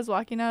other day I was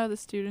walking out of the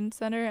student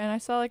center and I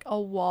saw, like, a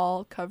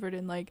wall covered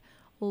in, like,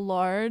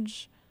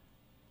 large,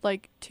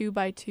 like,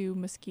 2x2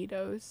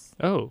 mosquitoes.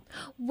 Oh,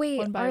 Wait,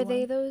 One by are they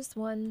one. those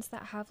ones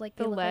that have like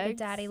they The look like a legs?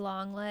 daddy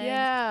long leg?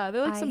 Yeah,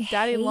 they're like some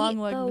daddy long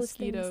leg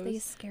mosquitoes. They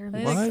scare And me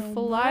they, like, so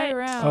fly much.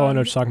 around. Oh, I know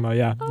what you're talking about.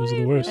 Yeah, those are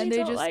the worst. I And they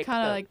don't just like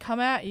kind of, them. like, come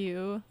at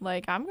you,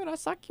 like, I'm gonna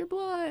suck your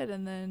blood.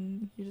 And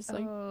then you're just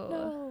like, Oh.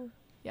 no.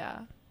 Yeah.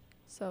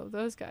 So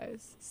those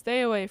guys,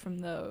 stay away from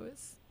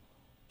those.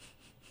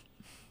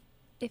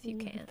 If you Ooh,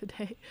 can. The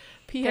day.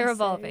 They're PSA,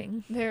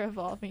 evolving. They're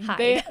evolving. Hide.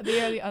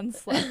 They are the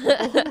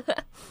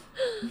unslappable.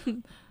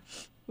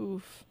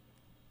 Oof.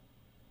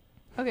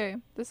 Okay,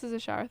 this is a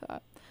shower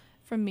thought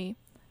from me.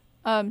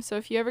 So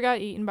if you ever got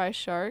eaten by a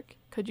shark,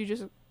 could you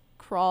just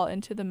crawl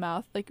into the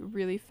mouth like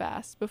really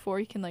fast before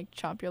you can like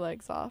chomp your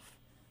legs off?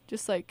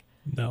 Just like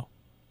No.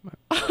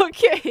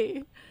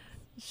 okay.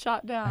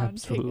 Shot down.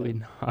 absolutely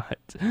Jacob.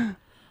 not.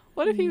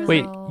 What if he was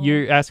Wait, No.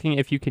 you're asking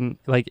if you can,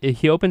 like,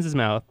 if he opens his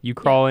mouth, you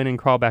crawl in and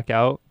crawl back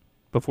out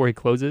before he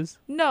closes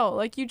No,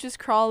 like you just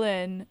crawl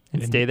in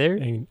and stay there?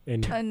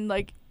 and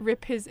like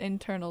rip his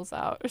internals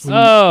out or Well, something.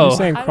 Oh. you're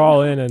saying I don't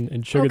crawl know. in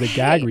and trigger the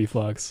gag Okay.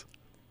 reflex.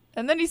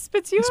 And then he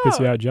spits you It spits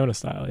out. you out Jonah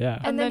style, yeah.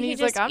 And then he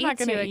he's like, just I'm not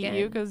eats going to you eat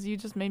you again. because you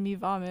just made me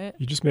vomit.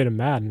 You just made him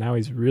mad, and now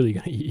he's really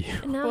going to eat you.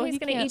 And now Well, he's he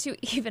gonna can't- eat you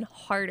even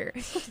harder.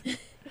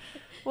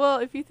 Well,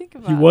 if you think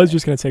about He was it,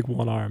 just going to take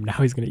one arm. Now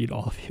he's going to eat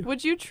all of you.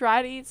 would you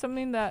try to eat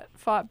something that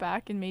fought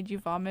back and made you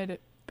vomit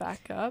it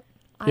back up?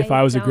 If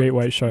I was a great don't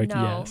white shark,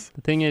 know. yes.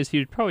 The thing is,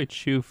 he'd probably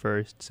chew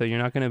first, so you're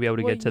not going to be able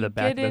to Well, get to the you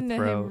back get of the into him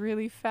throat.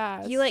 really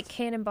fast. You like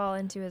cannonball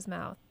into his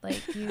mouth.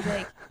 Like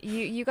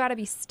you gotta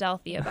be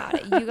stealthy about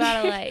it. You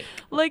gotta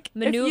like if you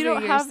maneuver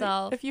don't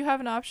yourself. have if you have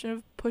an option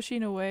of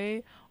pushing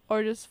away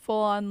or just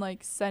full on like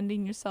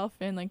sending yourself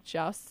in like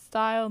joust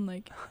style and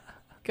like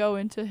go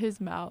into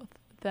his mouth,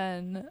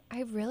 then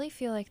I really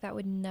feel like that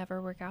would never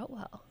work out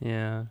well.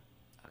 Yeah.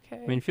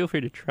 okay. I mean, feel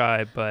free to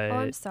try, but Oh,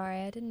 I'm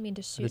sorry. I didn't mean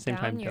to shoot same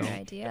down time, your don't.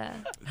 idea.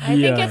 I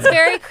think it's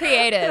very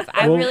creative.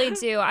 I Well- really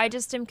do. I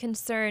just am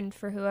concerned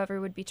for whoever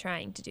would be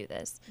trying to do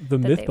this. The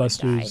that they would die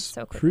Mythbusters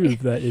so quickly.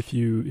 prove that if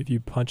you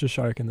punch a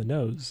shark in the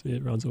nose,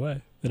 it runs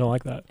away. They don't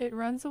like that. It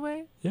runs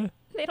away. They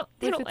don't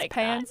With don't its like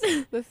pants,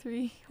 that. the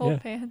 3 hole Yeah.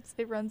 pants,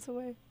 it runs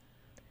away.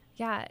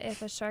 Yeah,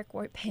 if a shark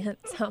wore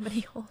pants, how many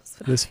holes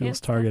would This the feels pants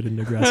have? targeted and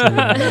aggressive.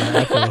 and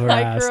I feel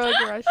harassed.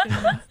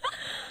 Microaggressions.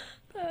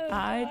 Oh,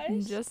 I'm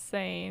gosh. just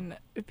saying,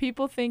 if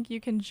people think you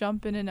can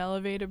jump in an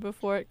elevator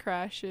before it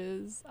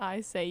crashes,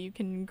 I say you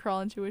can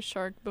crawl into a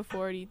shark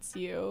before it eats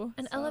you.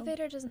 An So-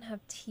 elevator doesn't have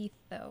teeth,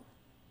 though.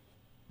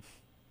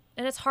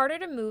 And it's harder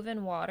to move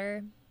in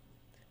water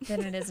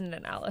than it is in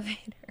an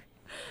elevator.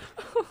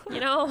 You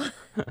know?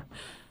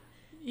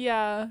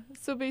 Yeah,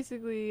 so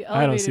basically,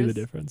 I don't see the elevators-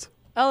 difference.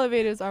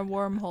 Elevators are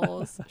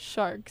wormholes.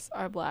 Sharks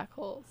are black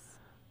holes.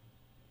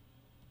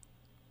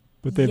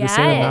 But they have the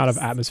same amount of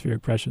Yes.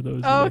 atmospheric pressure, though.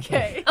 is the main thing.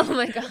 Okay. Oh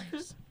my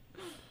gosh.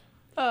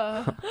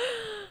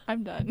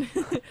 I'm done.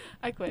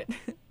 I quit.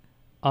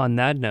 on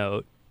that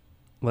note,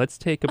 let's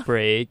take a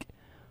break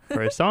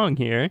for a song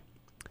here.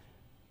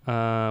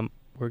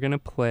 We're going to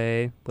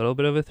play a little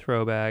bit of a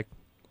throwback.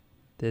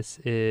 This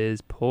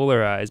is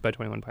Polarized by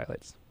 21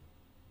 Pilots.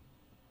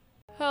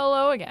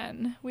 Hello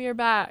again. We are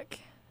back.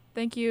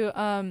 Thank you,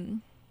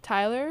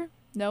 Tyler,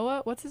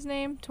 Noah, what's his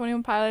name?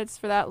 21 Pilots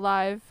for that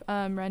live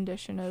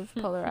rendition of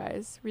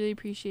Polarized. Really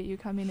appreciate you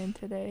coming in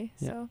today.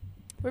 Yeah. So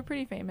we're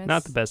pretty famous.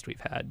 Not the best we've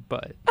had,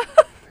 but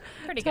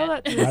Pretty Tell good.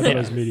 that to I his thought it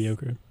was face.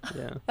 mediocre.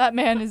 yeah. That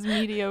man is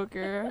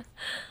mediocre.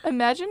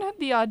 Imagine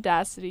the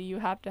audacity you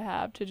have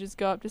to just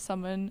go up to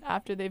someone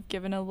after they've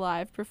given a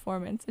live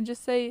performance and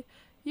just say,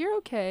 "You're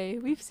okay.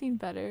 We've seen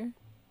better."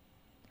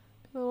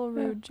 A little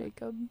rude,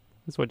 Jacob.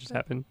 That's what just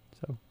happened.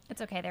 So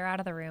It's okay. They're out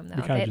of the room We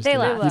though. kinda just They did-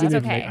 left. we It's didn't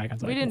even make okay. eye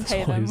contact. We didn't That's pay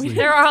all them. he was We- like-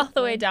 They're all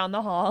the way down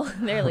the hall.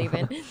 They're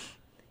leaving.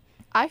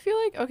 I feel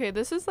like, okay,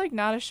 this is like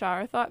not a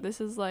shower thought.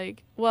 This is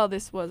like, well,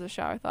 this was a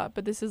shower thought,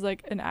 but this is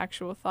like an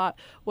actual thought.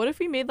 What if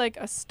we made like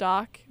a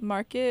stock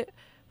market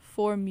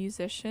for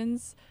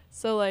musicians?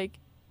 So like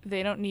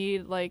they don't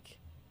need like,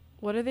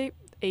 what are they,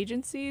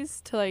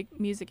 agencies to like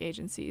music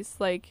agencies?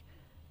 Like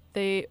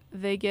they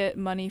get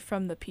money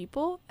from the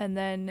people and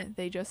then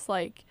they just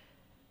like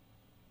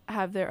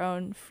have their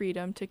own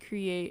freedom to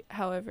create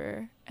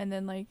however, and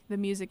then like the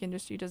music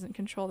industry doesn't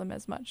control them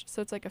as much. So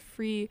it's like a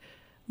free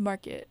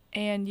market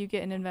and you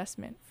get an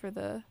investment for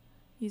the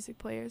music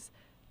players.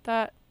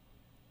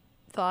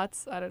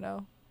 Thoughts? I don't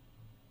know.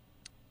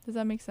 Does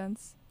that make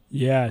sense?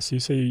 Yeah, so you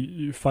say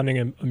you're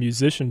funding a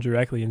musician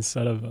directly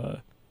instead of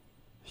a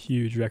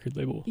huge record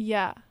label.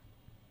 Yeah.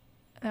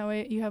 That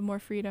way you have more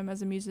freedom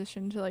as a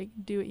musician to like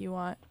do what you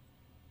want.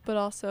 But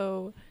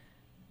also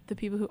the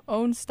people who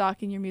own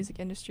stock in your music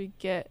industry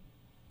get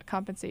a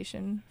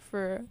compensation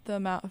for the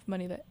amount of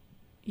money that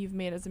you've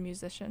made as a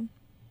musician.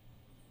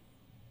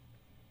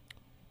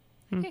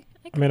 Okay,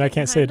 I mean, I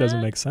can't say it doesn't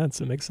make make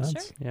sense. It makes sense.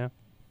 Sure. yeah,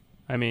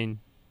 I mean,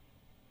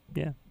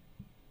 yeah.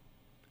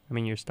 I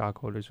mean, your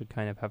stockholders would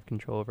kind of have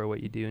control over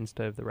what you do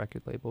instead of the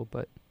record label,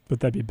 but But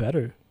that'd be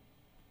better.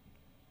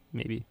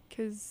 maybe.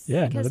 Because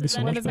Yeah, no, Because that'd be so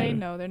then much what do they better.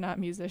 know? They're not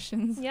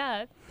musicians.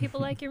 Yeah, people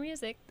like your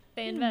music.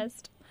 They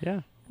invest.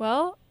 Yeah.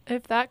 Well,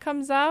 if that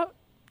comes out,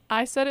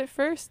 I said it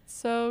first,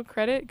 so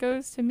credit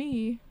goes to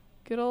me.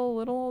 Good old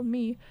little old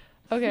me.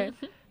 Okay,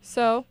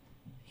 so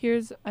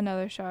here's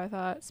another shower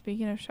thought.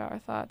 Speaking of shower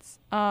thoughts,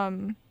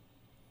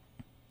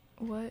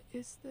 what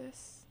is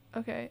this?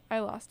 Okay, I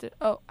lost it.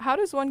 Oh, how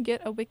does one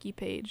get a wiki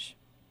page?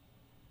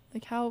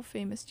 Like, how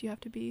famous do you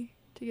have to be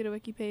to get a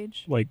wiki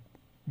page? Like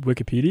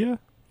Wikipedia?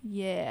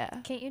 Yeah.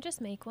 Can't you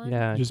just make one?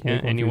 Yeah. Just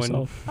can't make one for anyone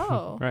yourself.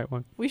 Oh, write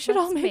one? we should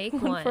all Let's make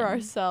make one for one.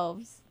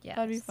 ourselves. Yes.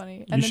 That'd be funny.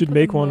 You then should put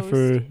make one most-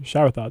 for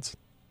shower thoughts.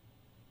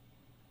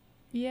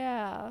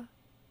 Yeah.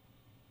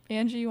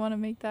 Angie, you want to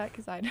make that?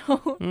 Because I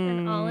don't.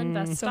 And I'll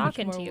invest So stock much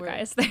into more you work.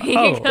 guys. There Oh,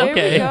 you go.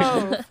 okay. There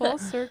we go. Full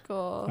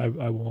circle.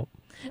 I won't.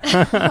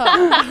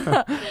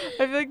 I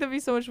feel like that'd be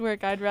so much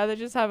work. I'd rather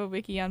just have a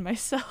wiki on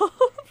myself.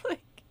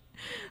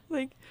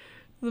 like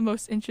the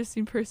most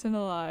interesting person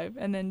alive.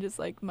 And then just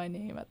like my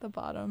name at the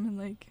bottom and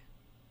like,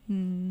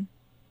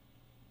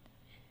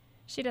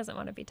 She doesn't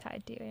want to be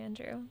tied to you,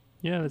 Andrew.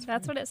 Yeah,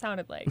 That's what it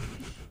sounded like.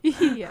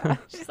 yeah.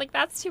 She's like,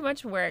 that's too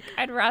much work.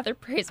 I'd rather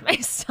praise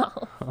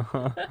myself.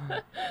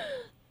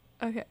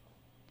 Okay.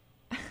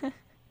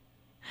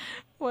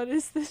 What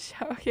is this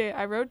show? Okay,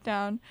 I wrote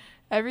down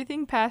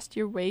everything past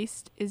your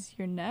waist is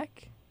your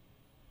neck.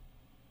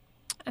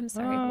 I'm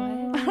sorry,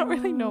 what? I don't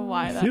really know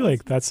why I that feel was-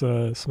 like that's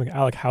something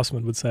Alec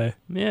Houseman would say.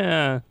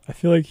 Yeah. I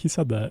feel like he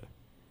said that.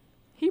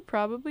 He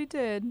probably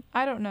did.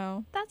 I don't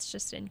know. That's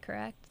just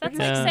incorrect. That's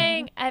Yeah. like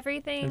saying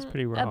everything That's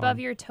pretty wrong. above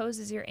your toes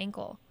is your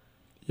ankle.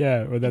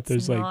 Yeah, or that It's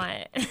there's like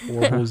not.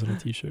 4 holes in a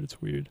t-shirt. It's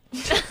weird.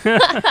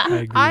 I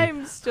agree.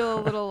 I'm still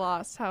a little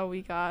lost how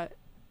you got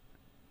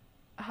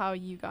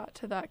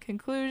to that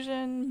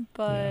conclusion,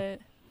 but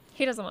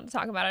He doesn't want to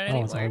talk about it I don't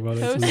want to talk anymore.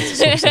 about it.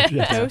 Toast. It's so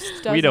yeah. toast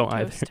doesn't We don't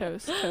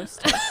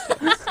toast.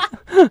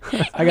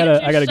 I got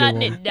a good Shutting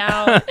one. it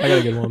down. I got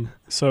a good one.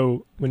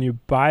 So when you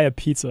buy a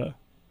pizza,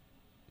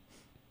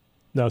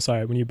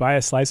 when you buy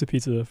a slice of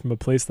pizza from a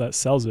place that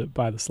sells it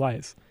by the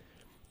slice,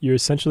 you're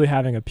essentially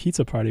having a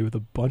pizza party with a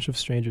bunch of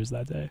strangers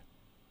that day.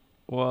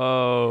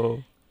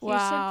 Whoa. You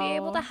should be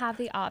able to Wow. have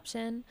the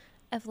option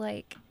of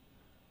like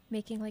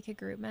making like a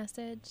group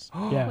message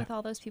Yeah. with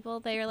all those people.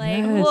 They're like,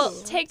 Yes. well,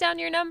 take down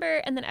your number,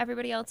 and then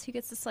everybody else who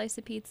gets a slice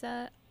of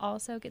pizza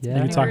also gets Yeah. put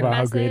You in can a talk group about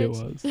how message. great it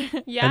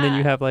was. Yeah. And then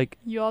you have like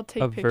You all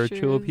take a pictures.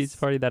 virtual pizza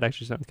party. That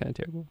actually sounds kind of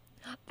terrible.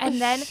 And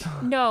then,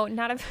 no,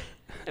 not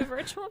a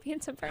virtual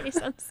pizza party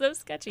sounds so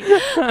sketchy.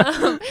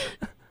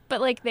 But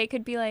like they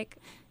could be like,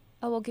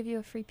 oh, we'll give you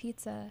a free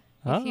pizza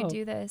if you Oh.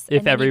 do this. If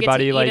and then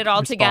everybody, you get to like, eat it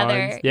all together.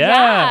 responds.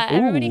 Yeah.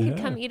 Everybody Ooh. could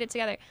Yeah. come eat it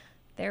together.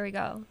 There we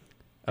go.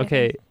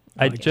 Okay.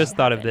 I I like just that.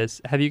 thought of Happen.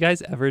 this. Have you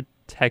guys ever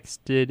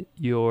texted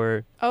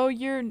your Oh,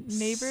 your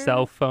neighbor?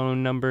 cell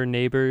phone number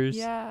neighbors?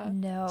 Yeah.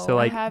 No. So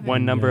like haven't.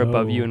 one number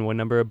above you No. and one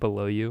number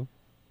below you.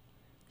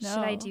 No. Should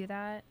I do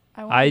that?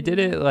 wanna I do did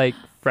it that. like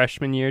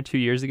freshman year 2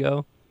 years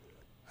ago.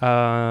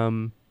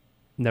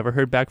 Never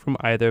heard back from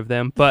either of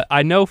them, but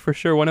I know for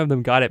sure one of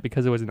them got it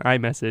because it was an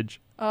iMessage,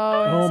 Oh,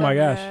 Oh that's my so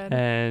gosh. bad.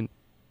 and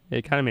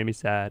it kind of made me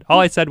sad. All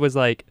I said was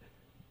like,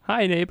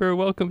 "Hi neighbor,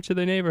 welcome to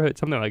the neighborhood,"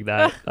 something like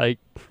that. Like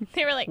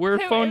They were like, we're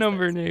 "Who phone is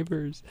number this?"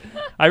 neighbors.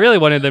 I really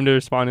wanted them to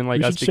respond and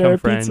like We us should share become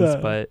friends, pizza.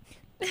 but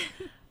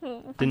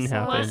didn't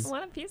saw happen.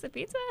 Want a piece of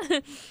pizza?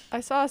 I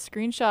saw a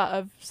screenshot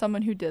of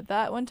someone who did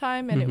that one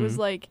time, and it was Mhm.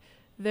 like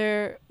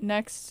their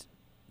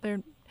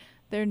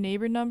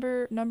neighbor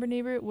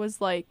neighbor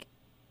was like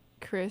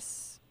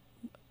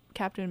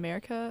Captain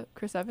America,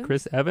 Chris Evans.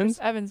 Chris Evans.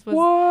 Chris Evans was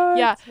What?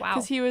 yeah, Wow.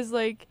 because he was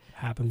like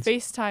Happens.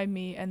 FaceTime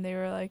me, and they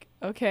were like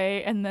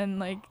okay, and then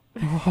like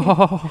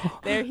Oh,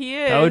 There he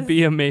is. that would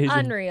be amazing.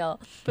 Unreal.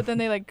 But then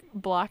they like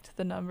blocked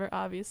the number,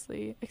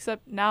 obviously.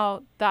 Except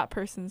now that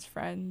person's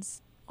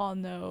friends all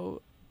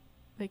know.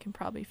 They can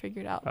probably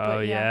figure it out. Oh,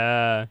 But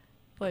yeah.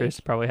 like, Chris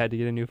probably had to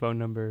get a new phone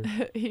number.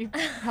 he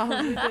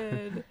probably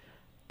did.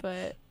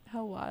 But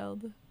how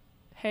wild.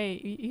 Hey,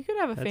 you could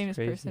have a That's famous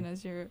crazy. person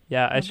as your.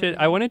 Yeah, I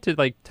Number. wanted to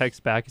like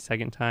text back a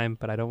second time,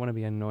 but I don't want to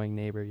be an annoying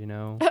neighbor, you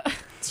know?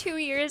 2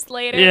 years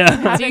later. Yeah. Do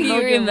Haven't you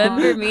Logan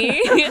remember long.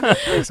 me?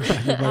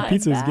 Exactly. My I'm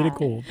pizza is getting back.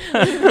 cold.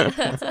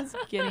 Pizza's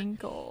getting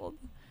cold.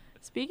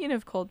 Speaking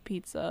of cold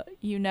pizza,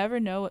 you never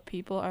know what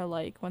people are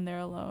like when they're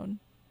alone.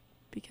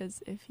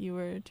 Because if you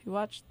were to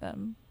watch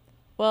them,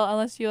 well,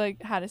 unless you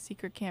like had a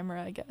secret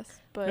camera, I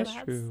guess. But That's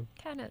true.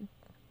 Kind of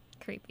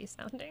creepy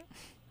sounding.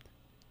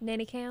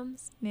 Nanny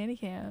cams. nanny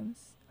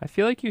cams. I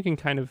feel like you can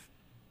kind of,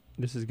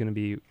 this is going to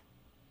be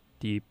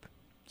deep,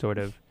 sort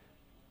of.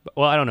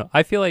 Well, I don't know.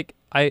 I feel like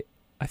I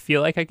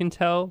feel like I can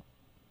tell,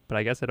 but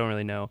I guess I don't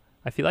really know.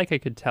 I feel like I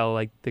could tell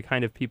like the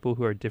kind of people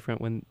who are different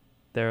when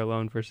they're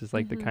alone versus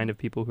like the Mhm. kind of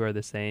people who are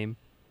the same.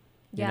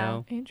 You Yeah.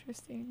 know?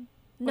 Interesting.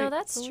 No, Wait,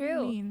 that's what do you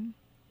true. mean?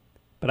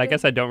 But I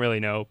guess I don't really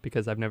know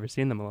because I've never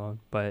seen them alone.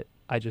 But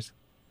I just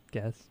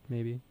guess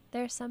maybe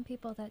There are some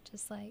people that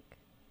just like,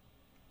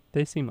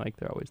 they seem like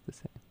they're always the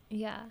same.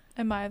 yeah.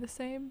 Am I the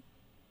same?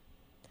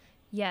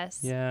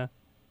 Yes. Yeah,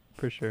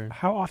 for sure.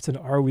 How often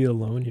are we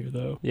alone here,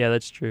 though? Yeah,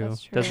 that's true.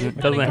 That's true. Doesn't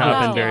When doesn't it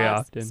happen comes very out,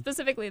 often.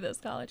 Specifically this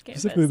college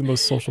campus. Specifically, the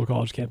most social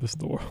college campus in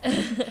the world.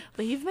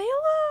 Leave me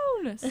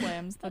alone.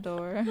 Slams the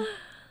door.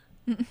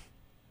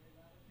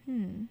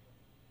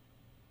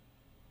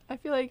 I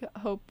feel like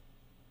Hope,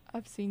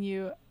 I've seen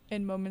you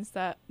in moments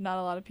that not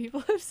a lot of people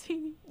have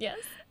seen you, Yes.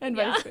 and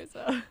Yeah. vice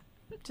versa.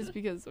 Just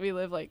because we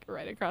live like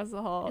right across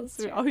the hall, It's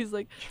so we're true. always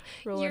like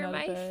rolling You're out of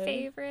my bed.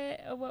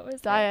 favorite. What was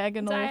it?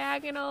 Diagonal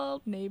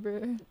Diagonal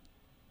neighbor.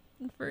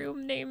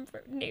 room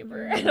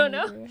neighbor. I don't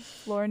know. Neighbor.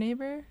 Floor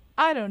neighbor.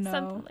 I don't know.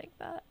 Something like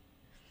that.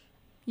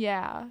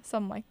 Yeah,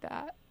 something like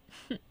that.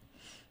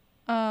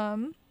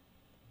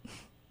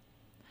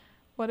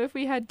 What if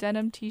we had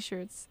denim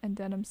t-shirts and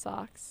denim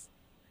socks?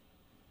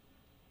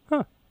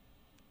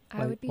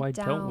 I would be why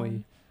down. don't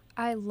we?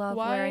 I love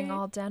wearing Why-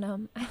 all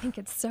denim. I think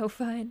it's so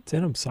fun.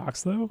 Denim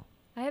socks, though?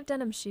 I have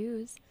denim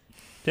shoes.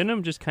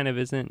 Denim just kind of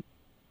isn't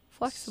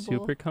Flexible.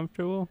 super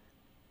comfortable.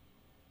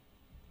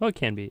 Well, it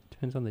can be. It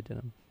depends on the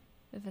denim.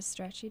 With a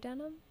stretchy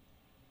denim.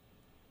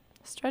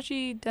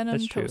 Stretchy denim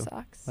That's toe true.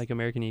 socks. Like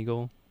American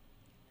Eagle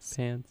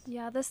pants.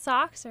 Yeah, the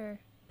socks are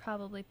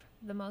probably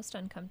the most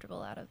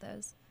uncomfortable out of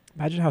those.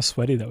 Imagine how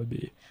sweaty that would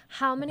be.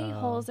 How many Oh.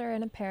 holes are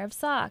in a pair of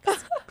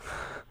socks?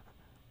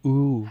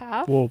 Ooh.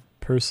 half. Well,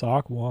 per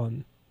sock,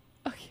 one.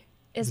 Okay.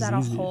 Is It's that a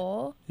easy.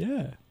 hole?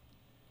 Yeah.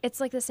 It's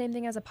like the same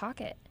thing as a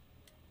pocket.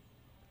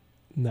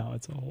 No,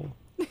 it's a hole.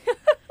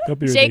 Don't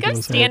be Jacob's ridiculous,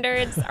 Hope.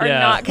 standards are Yeah.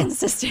 not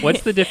consistent.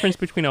 What's the difference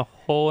between a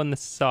hole in the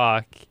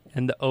sock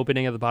and the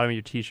opening at the bottom of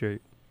your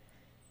t-shirt?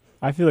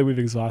 I feel like we've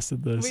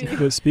exhausted this. We-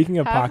 But speaking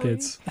of Have we?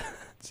 pockets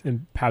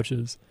and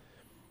pouches,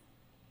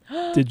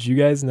 did you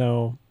guys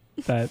know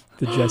that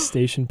the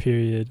gestation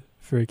period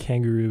for a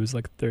kangaroo is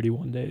like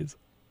 31 days?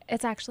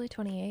 It's actually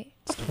 28.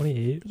 It's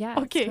 28? Yeah,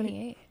 Okay. it's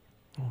 28.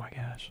 Oh my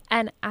gosh.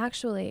 And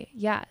actually,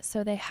 yeah,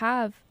 so they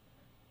have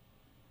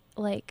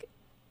like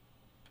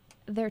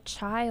their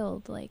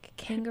child, like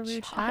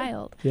kangaroo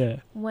child, Yeah.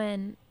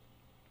 when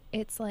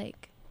it's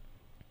like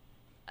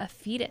a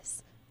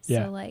fetus.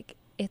 Yeah. So like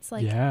it's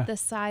like Yeah. the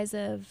size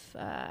of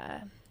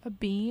A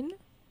bean.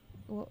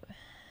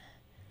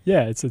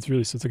 Yeah, it's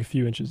really, so it's like a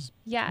few inches.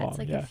 yeah, Long, it's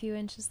like yeah. a few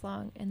inches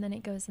long and then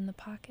it goes in the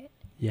pocket.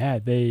 Yeah,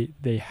 they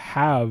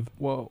have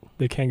Whoa.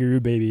 the kangaroo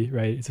baby,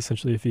 right? It's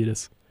essentially a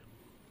fetus.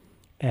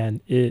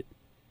 And it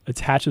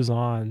attaches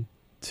on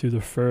to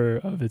the fur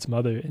of its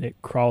mother and it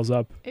crawls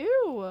up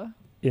Ew.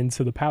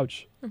 into the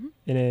pouch. Mhm.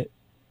 And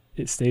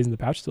it stays in the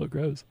pouch till it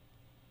grows.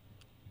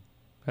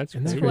 That's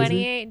Isn't that crazy. crazy?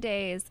 28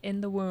 days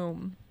in the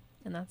womb.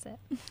 And that's it.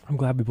 I'm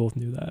glad we both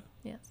knew that.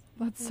 Yes.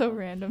 That's so Yeah.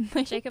 random.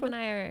 Jacob and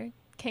I are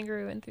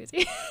kangaroo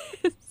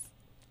enthusiasts.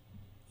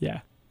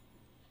 Yeah.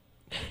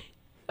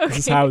 Okay.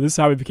 This is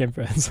how we became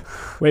friends.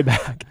 Way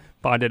back.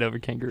 Bonded over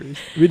kangaroos.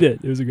 We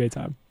did. It was a great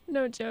time.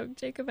 No joke.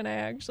 Jacob and I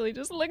actually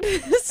just looked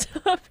this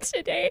up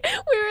today.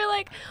 We were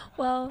like,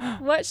 well,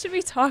 what should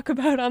we talk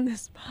about on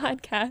this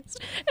podcast?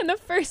 And the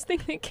first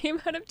thing that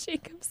came out of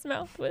Jacob's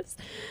mouth was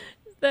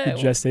The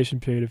the gestation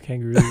period of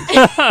kangaroos.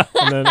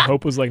 And then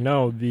Hope was like,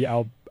 no, the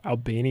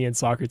Albanian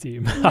soccer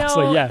team. I was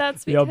No, like, yeah,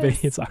 that's the Albanian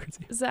because soccer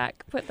team.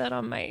 Zach put that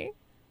on my.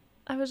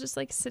 I was just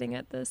like sitting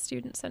at the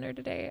student center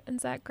today, and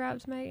Zach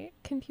grabbed my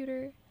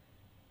computer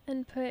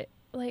and put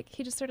like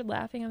he just started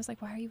laughing. I was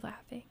like, "Why are you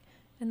laughing?"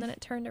 And then it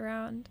turned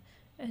around,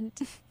 and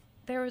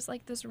there was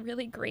like this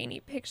really grainy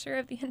picture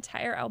of the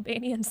entire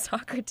Albanian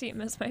soccer team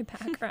as my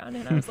background,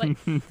 and I was like,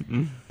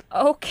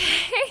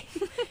 "Okay,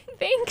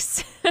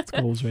 thanks." It's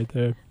goals right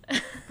there.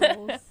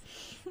 Goals.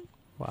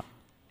 Wow.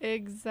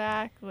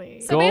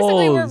 Exactly. So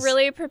basically, we're Goals.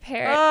 really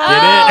prepared.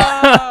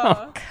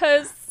 Oh.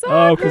 Because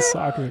Oh, because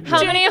soccer.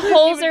 how yeah. many Didn't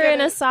holes even are get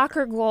in a it.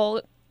 soccer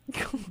goal?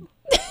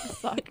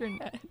 Soccer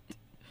net.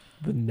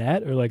 the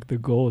net or like the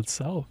goal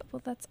itself?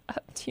 Well, that's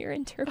up to your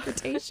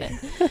interpretation.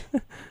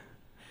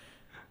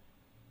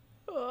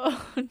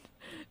 Oh,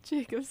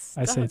 Jacob,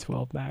 I say stop.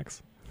 12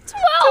 max.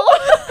 12.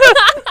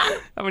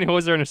 How many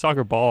holes are in a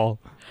soccer ball?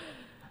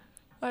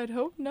 I'd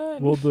hope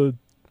none. Well,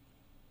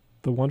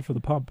 the one for the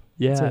pump.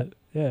 Yeah. That's it.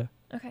 Yeah.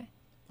 Okay.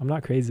 I'm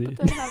not crazy.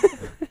 But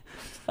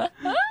then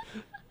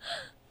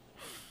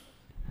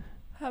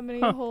how many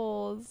Huh.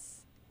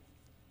 holes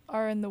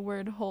are in the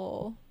word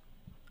hole?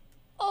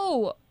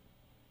 Oh.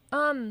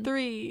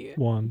 3.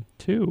 1.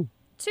 2.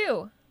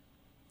 2.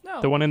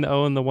 No. The one in the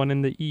O and the one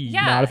in the E.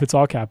 Yeah. Not if it's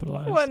all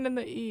capitalized. 1 in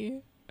the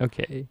E.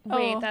 Okay.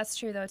 Wait, Oh. that's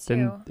true though too.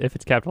 Then if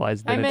it's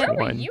capitalized, then I it's meant- Where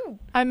were 1. you?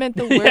 I meant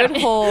the word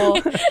hole.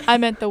 I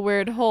meant the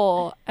word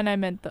hole, and I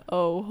meant the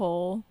O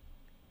hole.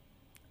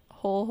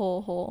 Hole,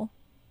 hole, hole.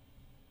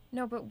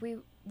 No, but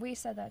we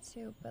said that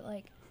too. But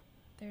like,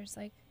 there's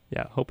like,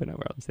 Yeah, hoping I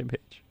were on the same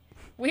page.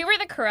 we were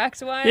the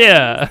correct one.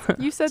 Yeah.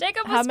 You said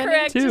Jacob how was many?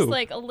 correct, 2. just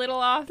like a little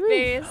off 3.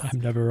 base. I'm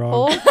never wrong.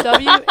 Hole,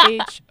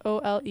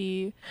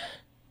 WHOLE,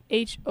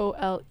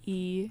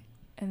 HOLE,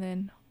 and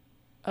then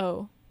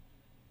O.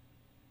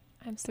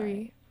 I'm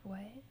sorry. 3. What?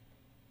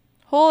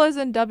 Hole is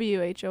in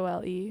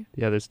WHOLE.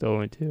 Yeah, there's still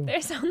only 2.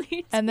 There's only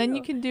 2. And then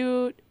you can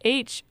do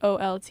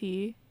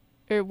HOLT.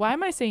 Or why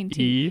am I saying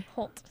T? E.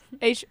 Holt.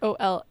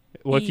 HOL.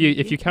 Well, if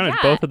you counted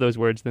Yeah. both of those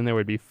words, then there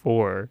would be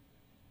 4.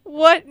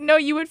 What? No,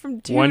 you went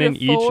from 2 One to in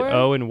 4. each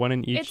O and one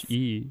in each It's-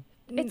 E.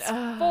 It's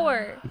Ah.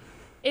 4,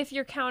 if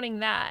you're counting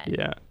that.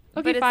 Yeah.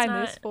 but Okay, it's fine.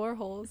 not- There's 4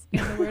 holes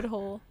in the word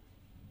hole.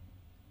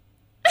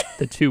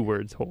 The 2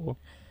 words whole.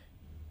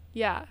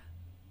 Yeah.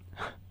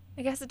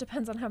 I guess it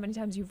depends on how many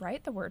times you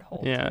write the word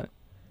Holt. Yeah.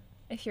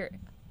 If you're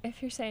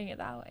saying it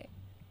that way.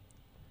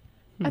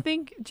 I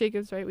think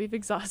Jacob's right. We've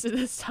exhausted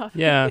this topic.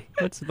 Yeah.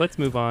 Let's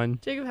move on.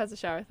 Jacob has a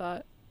shower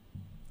thought.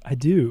 I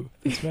do.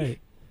 That's right.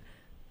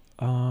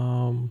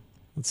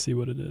 Let's see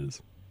what it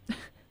is.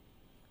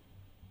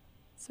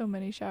 So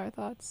many shower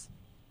thoughts.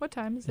 What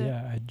time is it?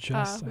 Yeah, I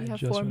just we I have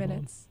just 4 read one.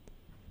 minutes.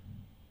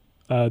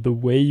 The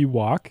way you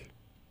walk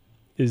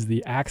is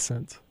the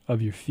accent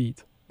of your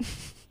feet.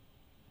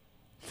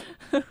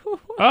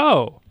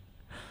 Oh.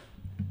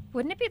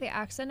 Wouldn't it be the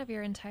accent of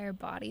your entire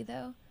body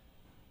though?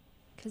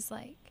 Because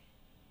like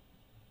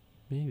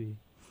Maybe.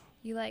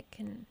 you like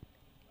can,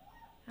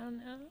 I don't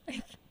know,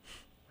 like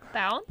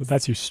bounce. But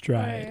that's your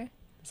stride. Or-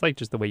 It's like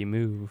just the way you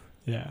move.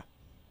 Yeah.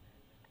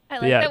 I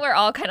like yeah. that we're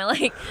all kind of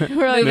like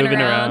We're like Moving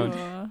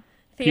around.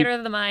 theater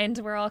of the mind.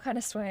 We're all kind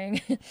of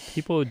swaying.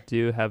 People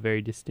do have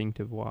very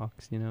distinctive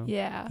walks, you know?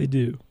 Yeah. They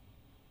do.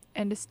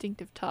 And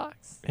distinctive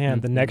talks.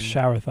 And the next Mhm.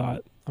 shower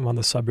thought, I'm on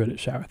the subreddit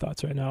shower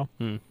thoughts right now,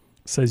 Hmm.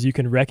 says you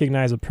can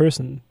recognize a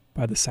person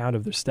by the sound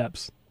of their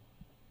steps.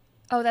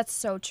 Oh, that's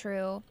so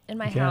true. In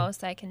my You can.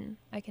 house, I can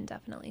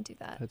definitely do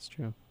that. That's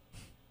true.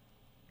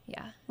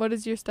 Yeah. What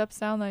does your step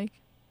sound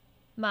like?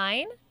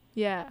 Mine?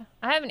 Yeah.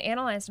 I haven't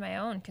analyzed my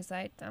own because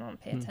I don't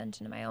pay Hmm.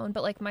 attention to my own.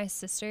 But like my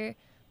sister,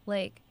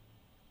 like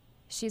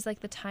she's like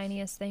the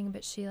tiniest thing,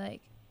 but she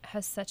like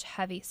has such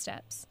heavy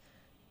steps.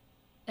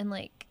 And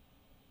like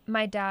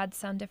my dad's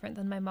sound different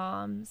than my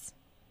mom's.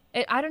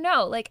 I don't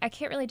know. Like I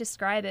can't really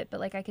describe it, but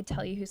like I could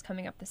tell you who's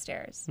coming up the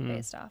stairs Hmm.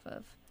 based off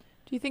of.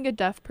 Do you think a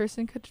deaf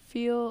person could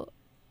feel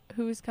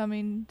who's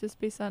coming just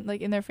based on,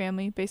 like, in their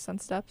family based on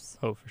steps?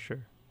 Oh, for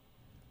sure.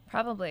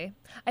 Probably.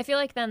 I feel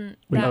like then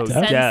Wait, that Oh, deaf?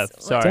 sense. deaf.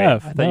 like- Sorry.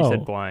 Deaf, I thought you no.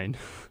 said blind.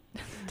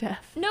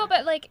 Deaf. No,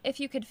 but like if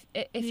you could,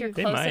 if you're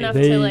They close might. enough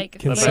They to like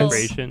can The feel, sense-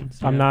 vibrations.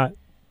 I'm yeah. not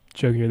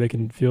joking here. They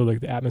can feel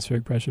like the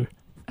atmospheric pressure.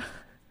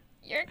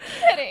 You're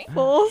kidding.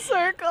 Full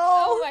circle.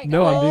 Oh my god.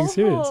 No, I'm being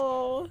serious.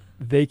 Oh.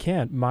 They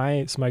can't.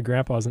 My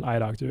grandpa is an eye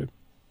doctor,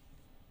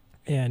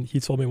 and he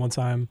told me one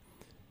time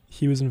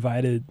he was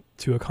invited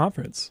to a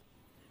conference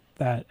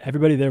that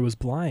everybody there was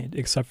blind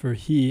except for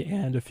he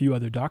and a few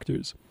other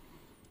doctors.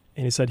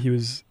 And he said he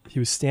was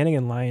standing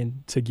in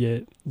line to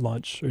get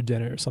lunch or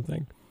dinner or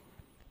something,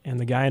 and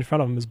the guy in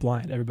front of him is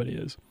blind. Everybody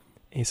is.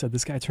 And he said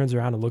this guy turns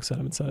around and looks at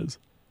him and says,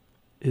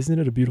 "Isn't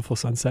it a beautiful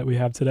sunset we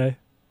have today?"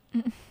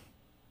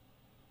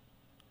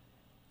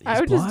 I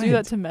He's would just do blind.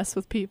 that to mess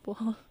with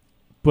people.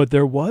 But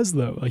there was,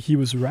 though. Like, he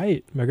was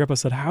right. My grandpa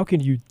said, "How can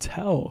you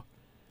tell?"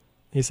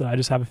 He said, "I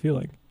just have a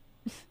feeling."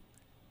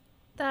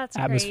 That's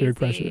Atmospheric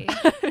crazy.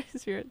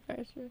 Spirit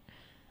pressure.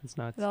 It's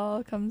not. It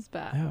all comes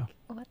back. Yeah.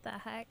 What the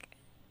heck?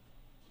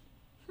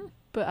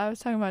 But I was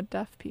talking about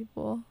deaf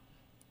people.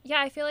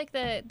 Yeah, I feel like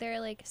their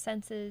like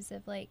senses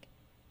of like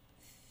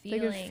They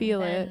feeling could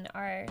feel it. then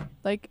are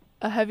Like,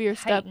 a heavier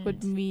step would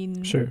Heightened.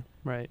 mean Sure.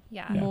 Right.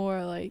 yeah. Yeah.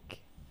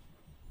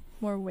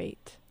 more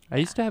weight. I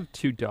used to have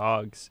 2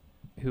 dogs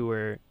who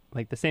were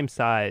like the same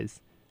size,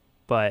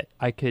 but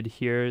I could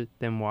hear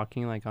them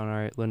walking like on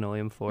our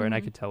linoleum floor, and I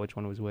Mhm. could tell which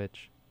one was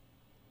which.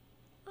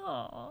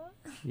 Aw.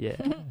 Yeah.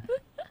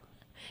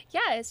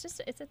 Yeah, it's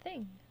a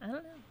thing. I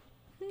don't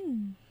know.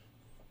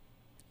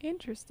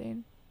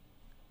 Interesting.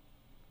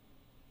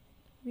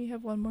 We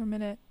have 1 more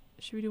minute.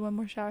 Should we do one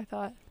more shower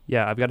thought?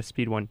 Yeah, I've got a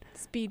speed one.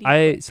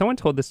 Speedy. Someone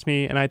told this to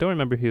me, and I don't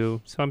remember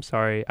who, so I'm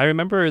sorry. I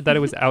remember that it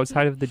was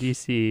outside of the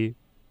DC,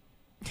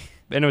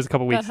 and it was a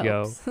couple weeks That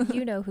ago. helps.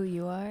 You know who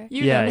you are.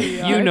 Yeah, know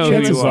you know who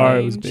Chances you are are.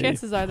 it was me.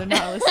 Chances are they're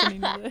not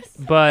listening to this.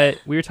 But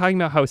we were talking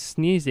about how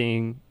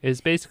sneezing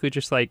is basically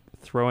just like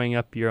throwing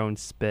up your own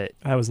spit.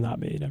 That was not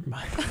me. Never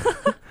mind.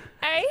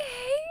 I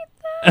hate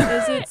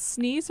that. Is it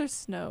sneeze or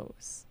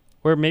snows?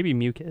 Or maybe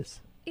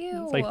mucus.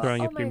 Ew. It's like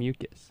throwing oh up your my-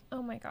 mucus.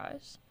 Oh my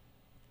gosh.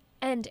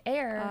 And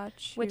air,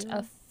 which Achoo.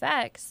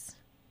 affects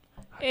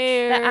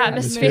Air. the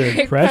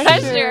atmospheric Atmospheric pressure.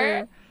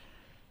 pressure.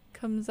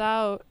 comes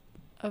out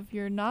of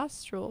your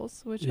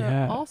nostrils, which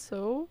Yeah. are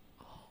also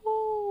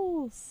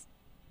holes.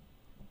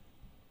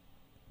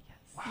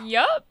 Yes.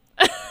 Yup.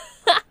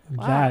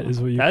 That is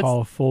what you That's-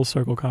 call a full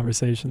circle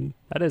conversation.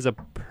 That is a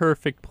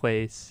perfect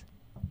place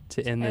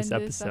to end this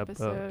End this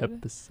episode.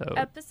 episode. Episode.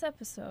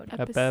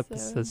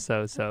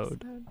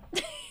 Episode.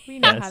 We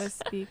know how to Yes.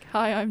 speak.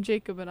 Hi, I'm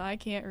Jacob, and I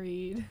can't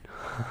read.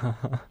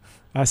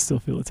 I still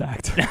feel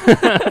attacked.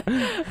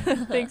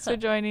 Thanks for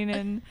joining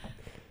in.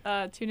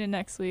 Tune in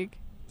next week.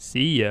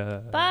 See ya.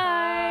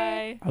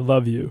 Bye. I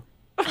love you.